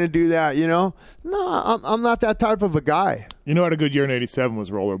not going to do that, No, I'm not that type of a guy. You know what a good year in 87 was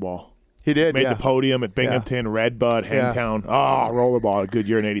rollerball. He did, Made the podium at Binghamton, Redbud, Hangtown. Oh, rollerball, a good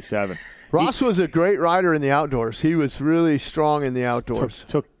year in 87. Ross was a great rider in the outdoors. He was really strong in the outdoors.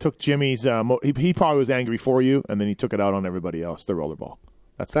 Took Jimmy's he probably was angry for you, and then he took it out on everybody else, the rollerball.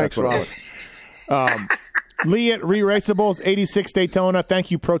 Thanks, what Ross. It was. Lee at Re-Raceables, 86 Daytona.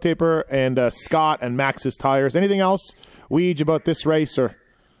 Thank you, Pro Taper and Scott and Max's Tires. Anything else, Weege, about this race?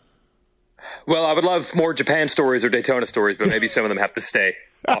 Well, I would love more Japan stories or Daytona stories, but maybe some of them have to stay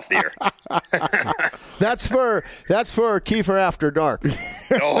off the air. That's for Kiefer After Dark.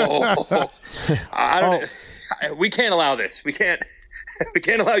 We can't allow this. We can't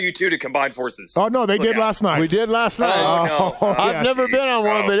allow you two to combine forces. Oh, no, they did last night. We did last night. Oh, no. I've never been on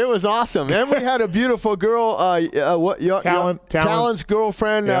one, but it was awesome. And we had a beautiful girl, Talon's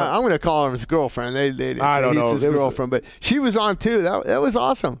girlfriend. Yeah. I'm going to call her his girlfriend. They I don't know. His girlfriend, but she was on too. That was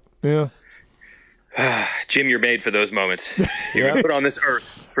awesome. Yeah. Jim, you're made for those moments. You're put on this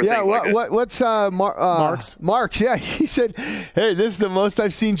earth for things like this. What's Mark's? Mark's, yeah. He said, hey, this is the most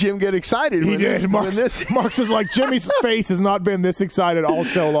I've seen Jim get excited. He did. Mark's is like, Jimmy's face has not been this excited all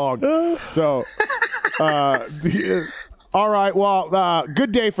show long. So, all right. Well,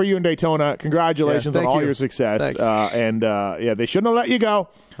 good day for you in Daytona. Congratulations on all your success. They shouldn't have let you go.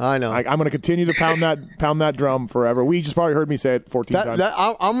 I know. I'm going to continue to pound that drum forever. We just probably heard me say it 14 times.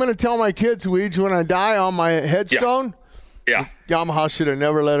 I'm going to tell my kids, Weege, when I die on my headstone, Yamaha should have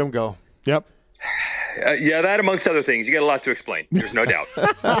never let him go. Yep. That amongst other things. You got a lot to explain. There's no doubt.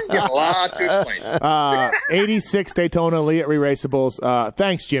 You got a lot to explain. 86 Daytona, Lee at Re-Raceables.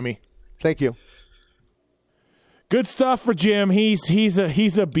 Thanks, Jimmy. Thank you. Good stuff for Jim. He's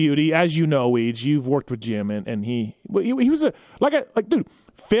a beauty, as you know, Weege. You've worked with Jim, and he was dude,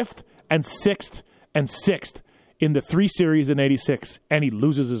 5th and 6th and 6th in the 3 series in 86, and he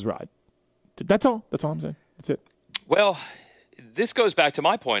loses his ride. That's all. That's all I'm saying. That's it. Well, this goes back to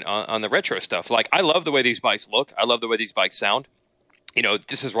my point on the retro stuff. Like, I love the way these bikes look. I love the way these bikes sound.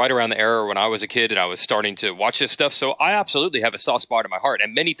 This is right around the era when I was a kid and I was starting to watch this stuff. So I absolutely have a soft spot in my heart,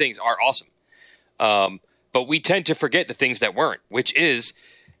 and many things are awesome. But we tend to forget the things that weren't, which is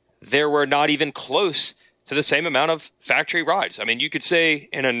there were not even close to the same amount of factory rides. I mean, you could say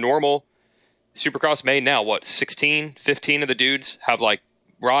in a normal Supercross main now, 16, 15 of the dudes have like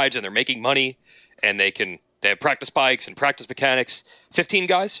rides and they're making money and they have practice bikes and practice mechanics. 15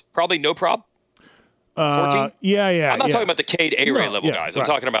 guys, probably no prob. 14? Yeah. I'm not talking about the Cade A-Ray level guys. I'm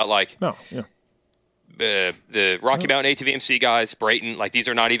talking about the Rocky Mountain ATVMC guys, Brayton. Like, these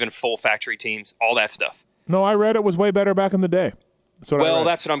are not even full factory teams, all that stuff. No, I read it was way better back in the day. That's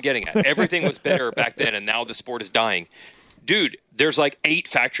what I'm getting at. Everything was better back then, and now the sport is dying. Dude, there's like 8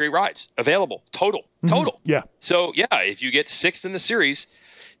 factory rides available total. Yeah. So, if you get 6th in the series,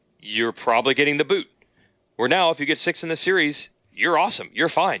 you're probably getting the boot. Where now, if you get 6th in the series, you're awesome. You're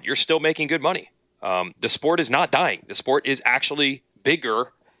fine. You're still making good money. The sport is not dying. The sport is actually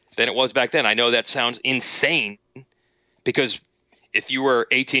bigger than it was back then. I know that sounds insane because if you were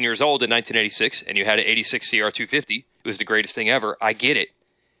 18 years old in 1986 and you had an 86 CR250, it was the greatest thing ever. I get it.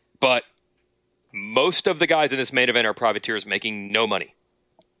 But most of the guys in this main event are privateers making no money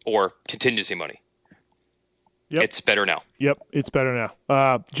or contingency money. Yep. It's better now. Yep, it's better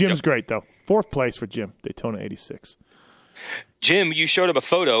now. Jim's great, though. 4th place for Jim, Daytona 86. Jim, you showed him a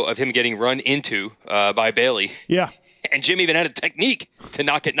photo of him getting run into by Bailey. Yeah. And Jim even had a technique to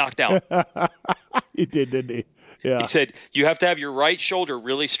not get knocked down. He did, didn't he? Yeah. He said, you have to have your right shoulder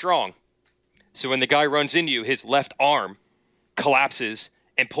really strong. So when the guy runs into you, his left arm collapses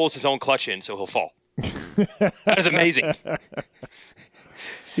and pulls his own clutch in so he'll fall. That is amazing.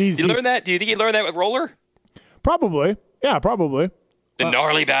 You learned that? Do you think you learned that with roller? Probably. Yeah, probably. The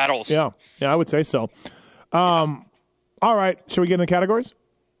gnarly battles. Yeah, I would say so. All right, should we get into categories?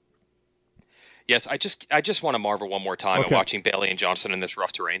 Yes, I just want to marvel one more time at watching Bailey and Johnson in this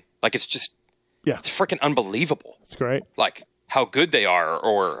rough terrain. Like, it's just, it's freaking unbelievable. It's great. Like, how good they are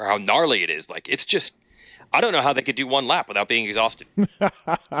or how gnarly it is. Like, it's just, I don't know how they could do one lap without being exhausted.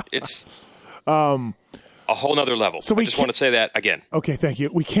 It's a whole nother level. So I just want to say that again. Okay, thank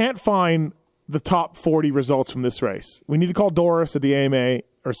you. We can't find the top 40 results from this race. We need to call Doris at the AMA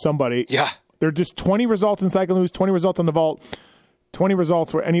or somebody. Yeah. There are just 20 results in Cycle News, 20 results on the Vault, 20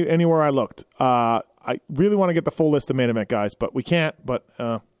 results where anywhere I looked. I really want to get the full list of main event guys, but we can't. But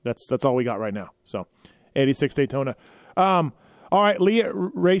that's all we got right now. So, 86 Daytona. All All right, Leatt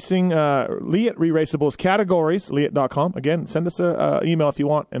Racing, Leatt Re-Raceables categories, Leatt.com. Again, send us an email if you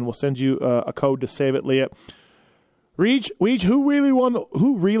want, and we'll send you a code to save it, Leatt. Weege,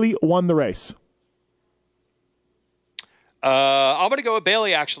 who really won the race? I'm going to go with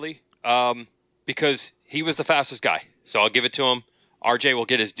Bailey, actually, because he was the fastest guy. So I'll give it to him. RJ will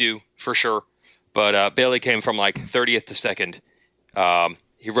get his due for sure. But Bailey came from like 30th to 2nd.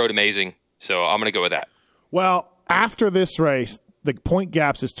 He rode amazing. So I'm going to go with that. Well, after this race, the point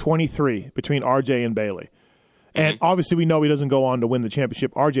gaps is 23 between RJ and Bailey. And obviously we know he doesn't go on to win the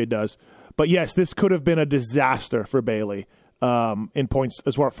championship. RJ does. But yes, this could have been a disaster for Bailey in points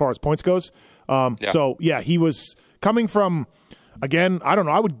as far as points goes. So, yeah, he was coming from, again, I don't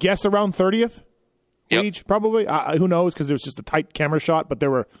know, I would guess around 30th. Weege, probably. Who knows, because it was just a tight camera shot, but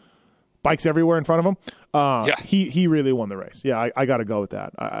there were bikes everywhere in front of him. He really won the race. Yeah, I got to go with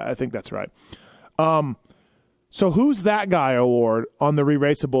that. I think that's right. So who's that guy award on the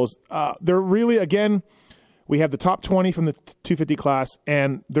re-raceables? They're really, again, we have the top 20 from the 250 class,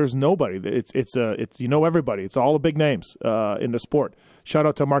 and there's nobody. It's everybody. It's all the big names in the sport. Shout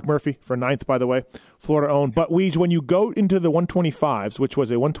out to Mark Murphy for 9th, by the way, Florida owned. But Weege, when you go into the 125s, which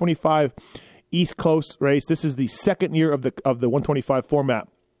was a 125 East Coast race, this is the second year of the 125 format.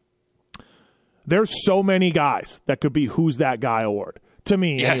 There's so many guys that could be Who's That Guy award to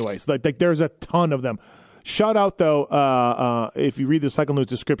me, anyways. Like there's a ton of them. Shout out though, if you read the Cycle News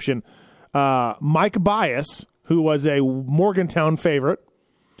description, Mike Bias, who was a Morgantown favorite.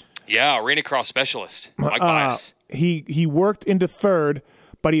 Yeah, arena cross specialist, Mike Bias. He worked into 3rd,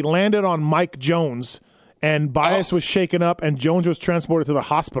 but he landed on Mike Jones, and Bias was shaken up, and Jones was transported to the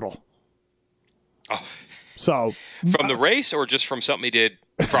hospital. Oh. So from the race, or just from something he did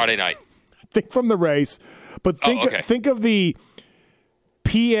Friday night? I think from the race, but think of the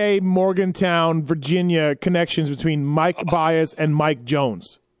PA, Morgantown, Virginia connections between Mike Bias and Mike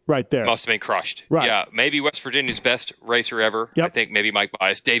Jones. Right there. Must have been crushed. Right. Yeah, maybe West Virginia's best racer ever. Yep. I think maybe Mike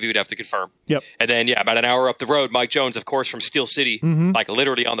Bias. Davey would have to confirm. Yep. And then, about an hour up the road, Mike Jones, of course, from Steel City, like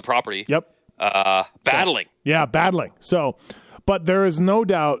literally on the property. Yep. Battling. Yeah, battling. So, but there is no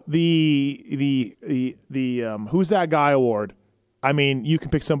doubt the Who's That Guy award. I mean, you can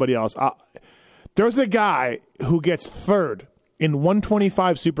pick somebody else. There's a guy who gets 3rd in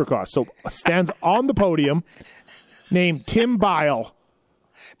 125 Supercross, so stands on the podium, named Tim Brill,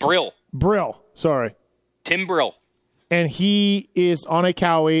 sorry. Tim Brill. And he is on a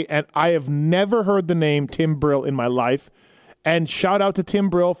Cowie, and I have never heard the name Tim Brill in my life. And shout out to Tim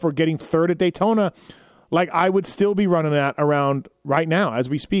Brill for getting 3rd at Daytona. Like, I would still be running that around right now as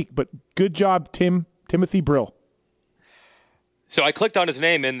we speak. But good job, Timothy Brill. So I clicked on his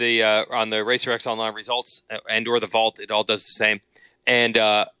name in the on the RacerX Online results and or the Vault. It all does the same. And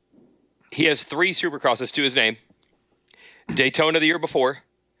he has 3 Supercrosses to his name. Daytona the year before.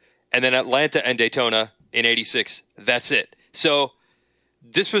 And then Atlanta and Daytona in 86. That's it. So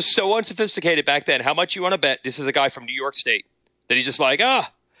this was so unsophisticated back then. How much you want to bet this is a guy from New York State that he's just like, I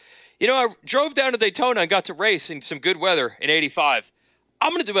drove down to Daytona and got to race in some good weather in 85.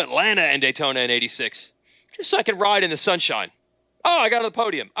 I'm going to do Atlanta and Daytona in 86 just so I can ride in the sunshine. Oh, I got on the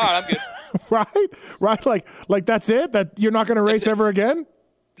podium. All right, I'm good. Right. Like that's it? That you're not going to race ever again?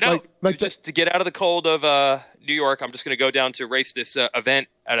 No, just to get out of the cold of New York, I'm just going to go down to race this event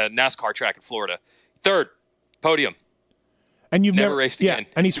at a NASCAR track in Florida. 3rd, podium. And you've never raced again.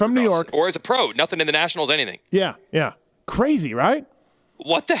 And he's from New York. Or as a pro, nothing in the Nationals, anything. Yeah. Crazy, right?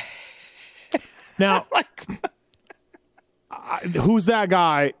 What the Now, Who's That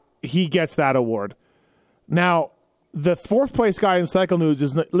Guy? He gets that award. Now, the 4th place guy in Cycle News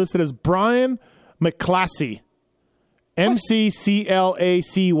is listed as Brian McClacy.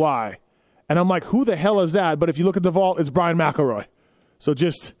 McClacy. And I'm like, who the hell is that? But if you look at the vault, it's Brian McElroy. So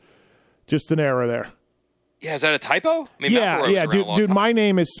just an error there. Yeah, is that a typo? I mean, yeah, dude. My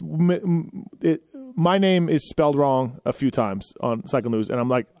name is spelled wrong a few times on Cycle News, and I'm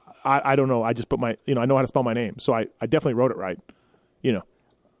like, I don't know. I just put I know how to spell my name, so I definitely wrote it right.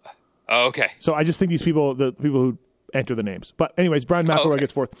 Oh, okay. So I just think the people who enter the names. But anyways, Brian McElroy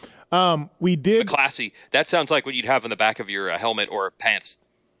gets 4th. We did McClacy. That sounds like what you'd have on the back of your helmet or pants.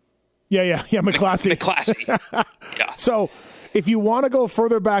 Yeah, McClacy. McClacy. Yeah. So if you want to go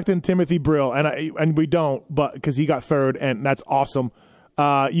further back than Timothy Brill, and we don't, but because he got 3rd, and that's awesome,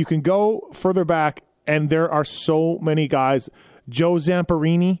 you can go further back, and there are so many guys. Joe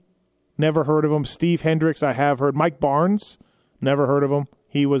Zamperini, never heard of him. Steve Hendricks, I have heard. Mike Barnes, never heard of him.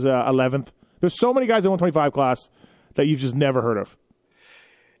 He was 11th. There's so many guys in 125 class that you've just never heard of.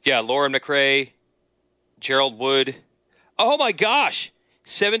 Yeah, Lauren McRae, Gerald Wood. Oh, my gosh.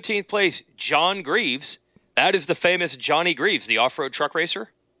 17th place, John Greaves. That is the famous Johnny Greaves, the off-road truck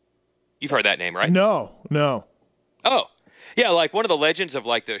racer. You've heard that name, right? No. Oh, yeah, like one of the legends of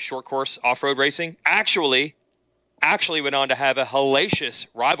like the short course off-road racing. Actually went on to have a hellacious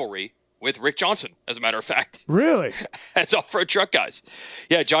rivalry with Rick Johnson, as a matter of fact. Really? As off-road truck guys.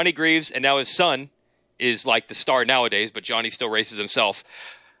 Yeah, Johnny Greaves, and now his son is like the star nowadays, but Johnny still races himself.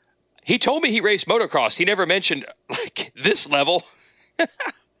 He told me he raced motocross. He never mentioned like this level.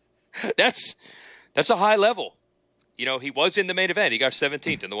 That's a high level. You know, he was in the main event. He got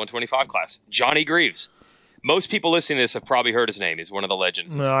 17th in the 125 class. Johnny Greaves. Most people listening to this have probably heard his name. He's one of the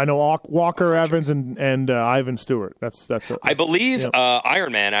legends. No, I know Walker Evans and Ivan Stewart. I believe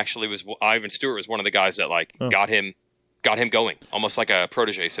Iron Man actually was Ivan Stewart was one of the guys that got him going, almost like a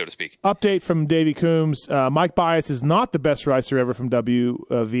protege, so to speak. Update from Davey Coombs. Mike Bias is not the best racer ever from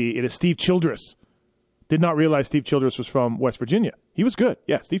WV. It is Steve Childress. Did not realize Steve Childress was from West Virginia. He was good.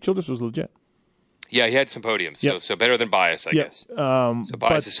 Yeah, Steve Childress was legit. Yeah, he had some podiums, so better than Bias, I guess. So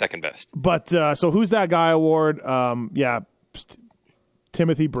Bias is second best. But so who's that guy award?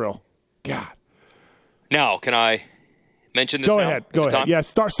 Timothy Brill. God. Now, can I mention this? Go now? ahead. Go ahead. Yeah,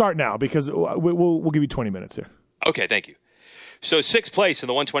 start now because we'll give you 20 minutes here. Okay, thank you. So sixth place in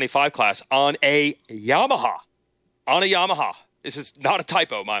the 125 class on a Yamaha. This is not a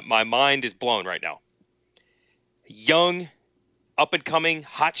typo. My mind is blown right now. Young, up-and-coming,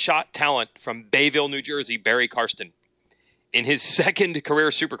 hotshot talent from Bayville, New Jersey, Barry Karsten. In his second career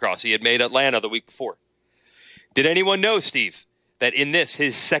Supercross, he had made Atlanta the week before. Did anyone know, Steve, that in this,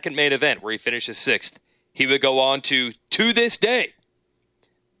 his second main event, where he finishes sixth, he would go on to this day,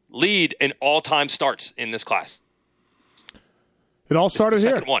 lead in all-time starts in this class? It all started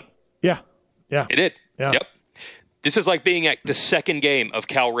here. Second one. Yeah. It did. Yeah. Yep. This is like being at the second game of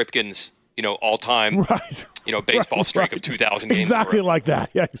Cal Ripken's, all-time, baseball streak of 2,000 games. Exactly like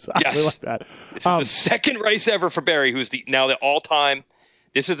that. Yeah, exactly like that. This is the second race ever for Barry, who's now the all-time.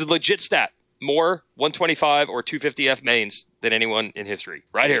 This is a legit stat. More 125 or 250F mains than anyone in history.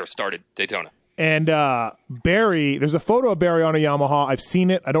 Right here started Daytona. And Barry, there's a photo of Barry on a Yamaha. I've seen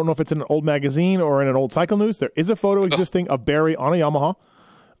it. I don't know if it's in an old magazine or in an old Cycle News. There is a photo existing of Barry on a Yamaha.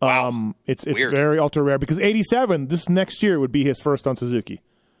 Wow. It's very ultra rare because 87, this next year would be his first on Suzuki.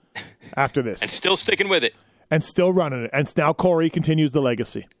 After this. And still sticking with it. And still running it. And now Corey continues the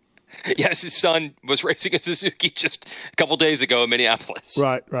legacy. Yes, his son was racing a Suzuki just a couple days ago in Minneapolis.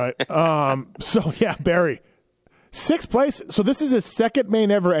 Right. So, yeah, Barry. Sixth place. So this is his second main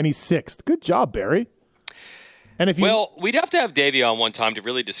ever, and he's sixth. Good job, Barry. And we'd have to have Davey on one time to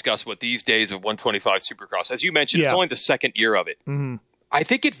really discuss what these days of 125 Supercross, as you mentioned, it's only the second year of it. Mm-hmm. I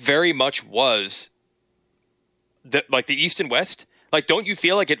think it very much was the East and West. Like, don't you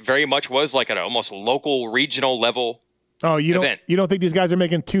feel like it very much was like an almost local, regional level? Oh, you don't think these guys are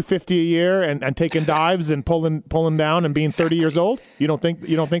making $250 a year and taking dives and pulling down and being 30 years old? You don't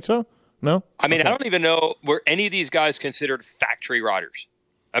think so? No? I mean, I don't even know were any of these guys considered factory riders.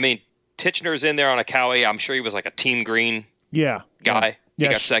 I mean, Titchener's in there on a Cowie. I'm sure he was like a Team Green guy. He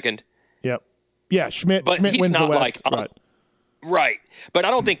got second. Yep. Yeah, Schmidt he's wins not the West. Right. But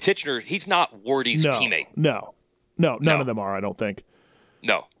I don't think Titchener, he's not Wardy's teammate. No, none of them are, I don't think.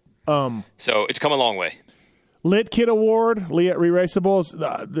 No. So it's come a long way. Lit Kid Award, Liat Re-Raceables.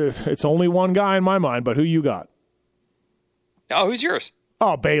 It's only one guy in my mind, but who you got? Oh, who's yours?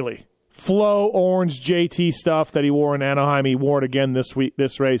 Oh, Bailey. Flow orange JT stuff that he wore in Anaheim. He wore it again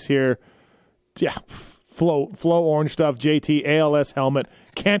this race here. Yeah, flow orange stuff, JT, ALS helmet.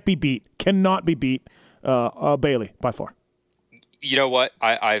 Can't be beat. Cannot be beat. Bailey, by far. You know what?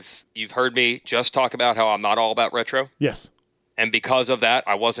 You've heard me just talk about how I'm not all about retro. Yes. And because of that,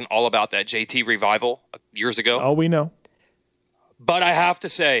 I wasn't all about that JT revival years ago. Oh, we know. But I have to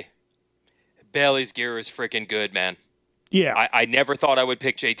say, Bailey's gear is freaking good, man. Yeah. I never thought I would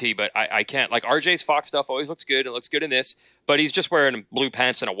pick JT, but I can't. Like, RJ's Fox stuff always looks good. It looks good in this. But he's just wearing blue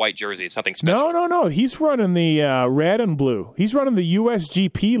pants and a white jersey. It's nothing special. No. He's running the red and blue. He's running the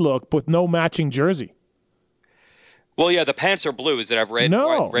USGP look with no matching jersey. Well, yeah, the pants are blue. Is it have red?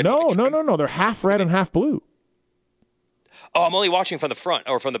 No. They're half red and half blue. Oh, I'm only watching from the front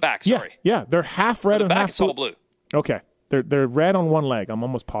or from the back. Sorry. Yeah. They're half red and half it's all blue. Okay. They're red on one leg. I'm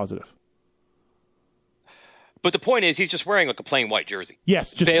almost positive. But the point is, he's just wearing like a plain white jersey.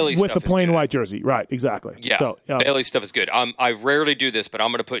 Yes, just Bailey's with a plain white jersy. Right, exactly. Yeah, so, Bailey's stuff is good. I rarely do this, but I'm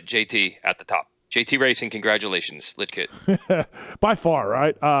going to put JT at the top. JT Racing, congratulations, Lit Kit. By far,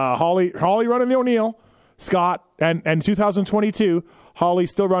 right? Holley running the O'Neill, Scott, and 2022, Holley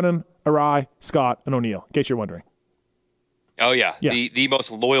still running Arai, Scott, and O'Neill, in case you're wondering. Oh, yeah. The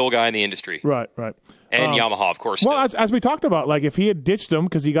most loyal guy in the industry. Right. And Yamaha, of course. Well, as we talked about, like if he had ditched him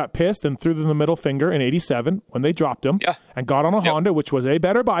because he got pissed and threw them the middle finger in '87 when they dropped him and got on a Honda, which was a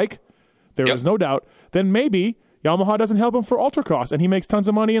better bike, there is no doubt, then maybe Yamaha doesn't help him for Ultracross, and he makes tons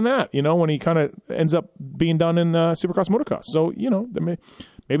of money in that, when he kind of ends up being done in Supercross motocross. So,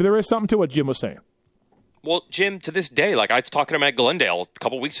 maybe there is something to what Jim was saying. Well, Jim, to this day, like I was talking to him at Glendale a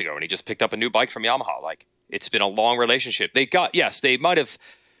couple weeks ago, and he just picked up a new bike from Yamaha. Like, it's been a long relationship. They might have,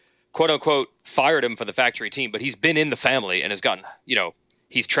 quote-unquote, fired him for the factory team, but he's been in the family and has gotten,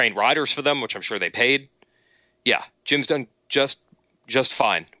 he's trained riders for them, which I'm sure they paid. Yeah, Jim's done just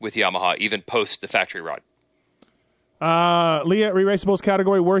fine with Yamaha, even post the factory ride. Lee at Re-Raceables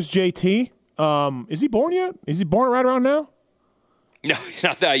category, where's JT? Is he born yet? Is he born right around now? No, he's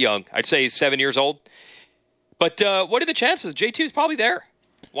not that young. I'd say he's 7 years old. But what are the chances? JT's probably there.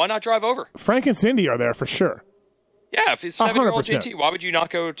 Why not drive over? Frank and Cindy are there for sure. Yeah, if it's 7-year-old 100%. JT, why would you not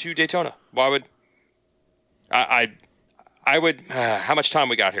go to Daytona? Why would I would? How much time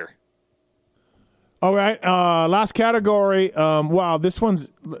we got here? All right, last category. Wow, this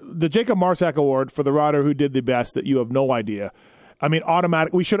one's the Jacob Marsack Award for the rider who did the best that you have no idea. I mean,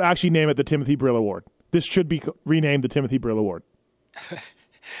 automatic. We should actually name it the Timothy Brill Award. This should be renamed the Timothy Brill Award.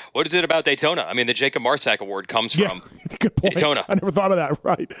 What is it about Daytona? I mean, the Jacob Marsack Award comes from good point. Daytona. I never thought of that.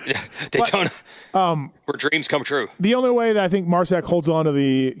 Right. Yeah, Daytona, where dreams come true. The only way that I think Marsack holds on to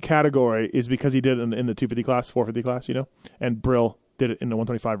the category is because he did it in the 250 class, 450 class, and Brill did it in the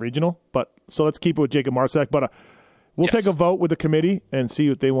 125 regional. But so let's keep it with Jacob Marsack. But we'll take a vote with the committee and see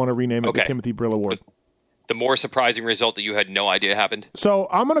if they want to rename it the Timothy Brill Award. The more surprising result that you had no idea happened. So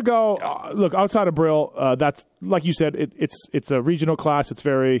I'm going to go, look, outside of Brill, that's, like you said, it's a regional class. It's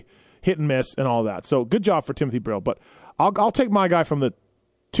very hit and miss and all that. So good job for Timothy Brill. But I'll take my guy from the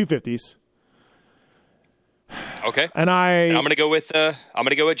 250s. Okay. And I'm going to go with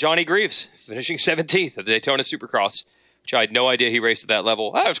Johnny Greaves, finishing 17th at the Daytona Supercross, which I had no idea he raced at that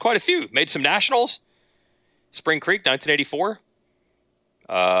level. It was quite a few. Made some nationals. Spring Creek, 1984.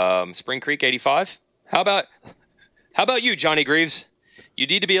 Spring Creek, 85. How about you, Johnny Greaves? You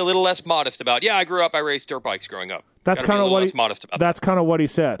need to be a little less modest about. Yeah, I raced dirt bikes growing up. That's kind of what he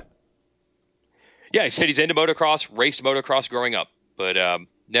said. Yeah, he said he's into motocross, raced motocross growing up, but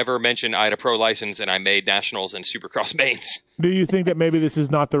never mentioned I had a pro license and I made nationals and Supercross mains. Do you think that maybe this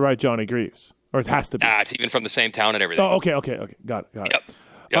is not the right Johnny Greaves, or it has to be? It's even from the same town and everything. Oh, okay, got it. Yep,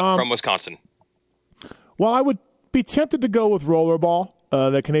 from Wisconsin. Well, I would be tempted to go with Rollerball.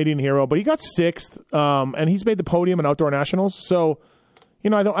 The Canadian hero, but he got 6th, and he's made the podium in outdoor nationals. So,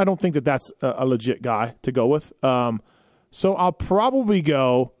 I don't think that that's a legit guy to go with. So I'll probably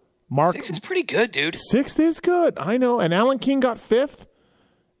go Mark. 6 is pretty good, dude. 6th is good, I know. And Alan King got 5th.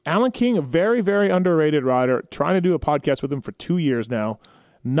 Alan King, a very, very underrated rider. Trying to do a podcast with him for 2 years now.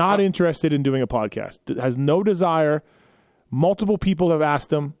 Not interested in doing a podcast. Has no desire. Multiple people have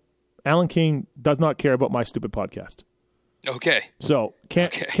asked him. Alan King does not care about my stupid podcast. Okay. So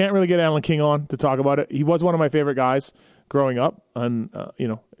can't really get Alan King on to talk about it. He was one of my favorite guys growing up, and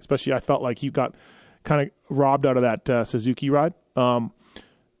especially I felt like he got kind of robbed out of that Suzuki ride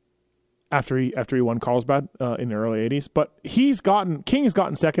after he won Carlsbad in the early '80s. But King has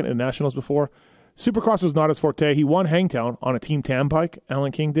gotten second in nationals before. Supercross was not his forte. He won Hangtown on a Team Tam bike.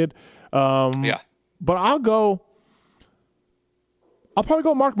 Alan King did. But I'll probably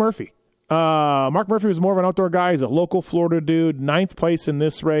go Mark Murphy. Mark Murphy was more of an outdoor guy. He's a local Florida dude. 9th place in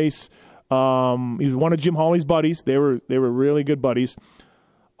this race. He was one of Jim Holley's buddies. They were really good buddies.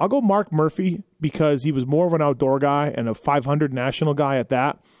 I'll go Mark Murphy because he was more of an outdoor guy and a 500 national guy at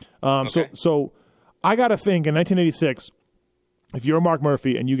that. So I got to think in 1986, if you're Mark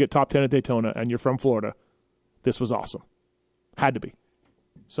Murphy and you get top 10 at Daytona and you're from Florida, this was awesome. Had to be.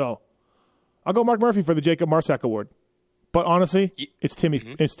 So I'll go Mark Murphy for the Jacob Marsack Award. But honestly, it's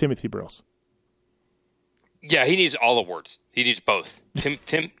Timothy Brills. Yeah, he needs all awards. He needs both.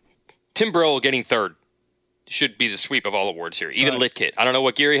 Tim Brill getting 3rd should be the sweep of all awards here. Even Lit Kit. I don't know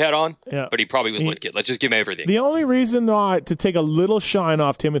what gear he had on, but he probably was Lit Kit. Let's just give him everything. The only reason to take a little shine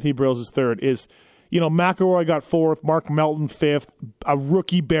off Timothy Brills' 3rd is, McElroy got 4th, Mark Melton 5th, a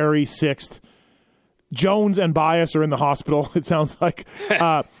rookie Barry 6th. Jones and Bias are in the hospital, it sounds like.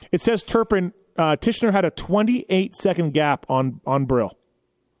 It says Turpin. Tishner had a 28-second gap on Brill.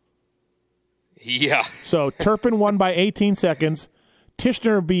 Yeah. So Turpin won by 18 seconds.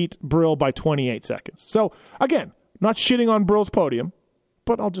 Tishner beat Brill by 28 seconds. So, again, not shitting on Brill's podium,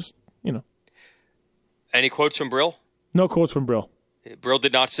 but I'll just, Any quotes from Brill? No quotes from Brill. Brill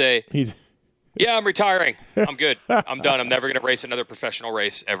did not say, yeah, I'm retiring. I'm good. I'm done. I'm never going to race another professional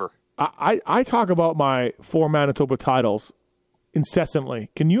race ever. I talk about my 4 Manitoba titles incessantly.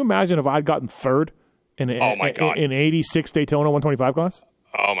 Can you imagine if I'd gotten 3rd Oh my God. In 86 Daytona 125 class.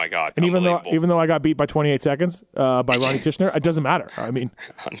 Oh my God! And even though I got beat by 28 seconds by Ronnie Tishner, it doesn't matter. I mean,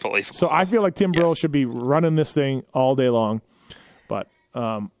 unbelievable. So I feel like Tim Brill should be running this thing all day long. But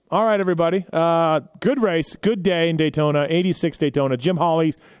all right, everybody, good race, good day in Daytona, 86 Daytona. Jim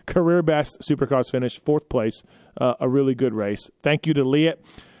Holley, career best Supercross finish, 4th place. A really good race. Thank you to Liat.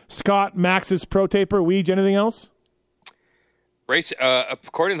 Scott, Max's Pro Taper, Weege, anything else? Race,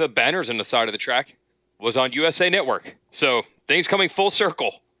 according to the banners on the side of the track, was on USA Network. So things coming full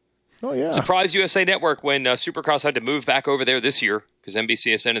circle. Oh, yeah. Surprised USA Network when Supercross had to move back over there this year because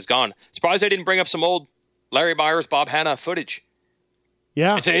NBCSN is gone. Surprised they didn't bring up some old Larry Myers, Bob Hanna footage.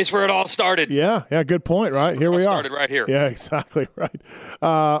 Yeah. It's where it all started. Yeah, good point, right? Here we are. Started right here. Yeah, exactly, right.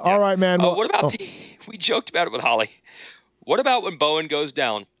 All right, man. What about we joked about it with Holley. What about when Bowen goes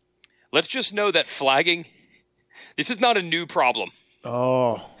down? Let's just know that flagging, this is not a new problem.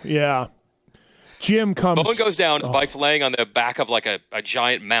 Oh, yeah. Jim comes. Bowen goes down, his bike's laying on the back of like a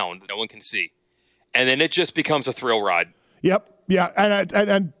giant mound that no one can see. And then it just becomes a thrill ride. Yep. Yeah.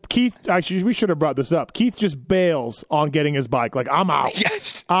 And Keith, actually, we should have brought this up. Keith just bails on getting his bike. Like, I'm out.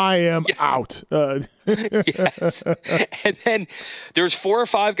 Yes. I am out. Yes. And then there's 4 or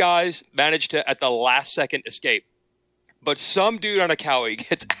 5 guys managed to, at the last second, escape. But some dude on a Cowie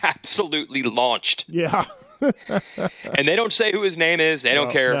gets absolutely launched. Yeah. And they don't say who his name is. They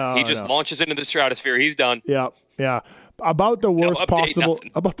don't care. He just launches into the stratosphere. He's done. Yeah, yeah. About the worst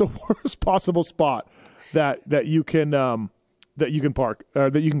possible spot that you can park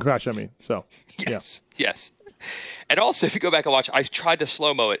that you can crash. I mean, so yes. And also, if you go back and watch, I tried to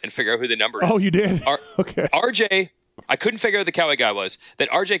slow-mo it and figure out who the number is. Oh, you did? Okay. RJ, I couldn't figure out who the Cowie guy was. Then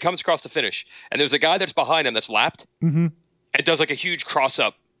RJ comes across the finish, and there's a guy that's behind him that's lapped and does like a huge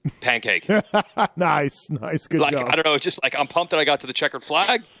cross-up pancake. Nice, good job. I don't know. It's just like I'm pumped that I got to the checkered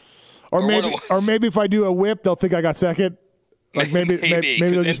flag. Or maybe if I do a whip, they'll think I got second. Like maybe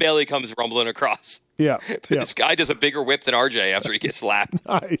because Bailey comes rumbling across. Yeah, This guy does a bigger whip than RJ after he gets lapped.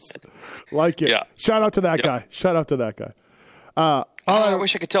 Nice, like it. Yeah. Shout out to that guy. Shout out to that guy. I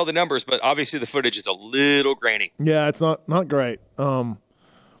wish I could tell the numbers, but obviously the footage is a little grainy. Yeah, it's not great.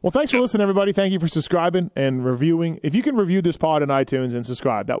 Well, thanks for listening, everybody. Thank you for subscribing and reviewing. If you can review this pod on iTunes and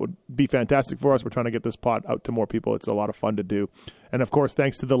subscribe, that would be fantastic for us. We're trying to get this pod out to more people. It's a lot of fun to do. And, of course,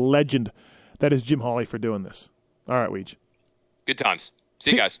 thanks to the legend that is Jim Holley for doing this. All right, Weege. Good times.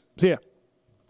 See you guys. See ya.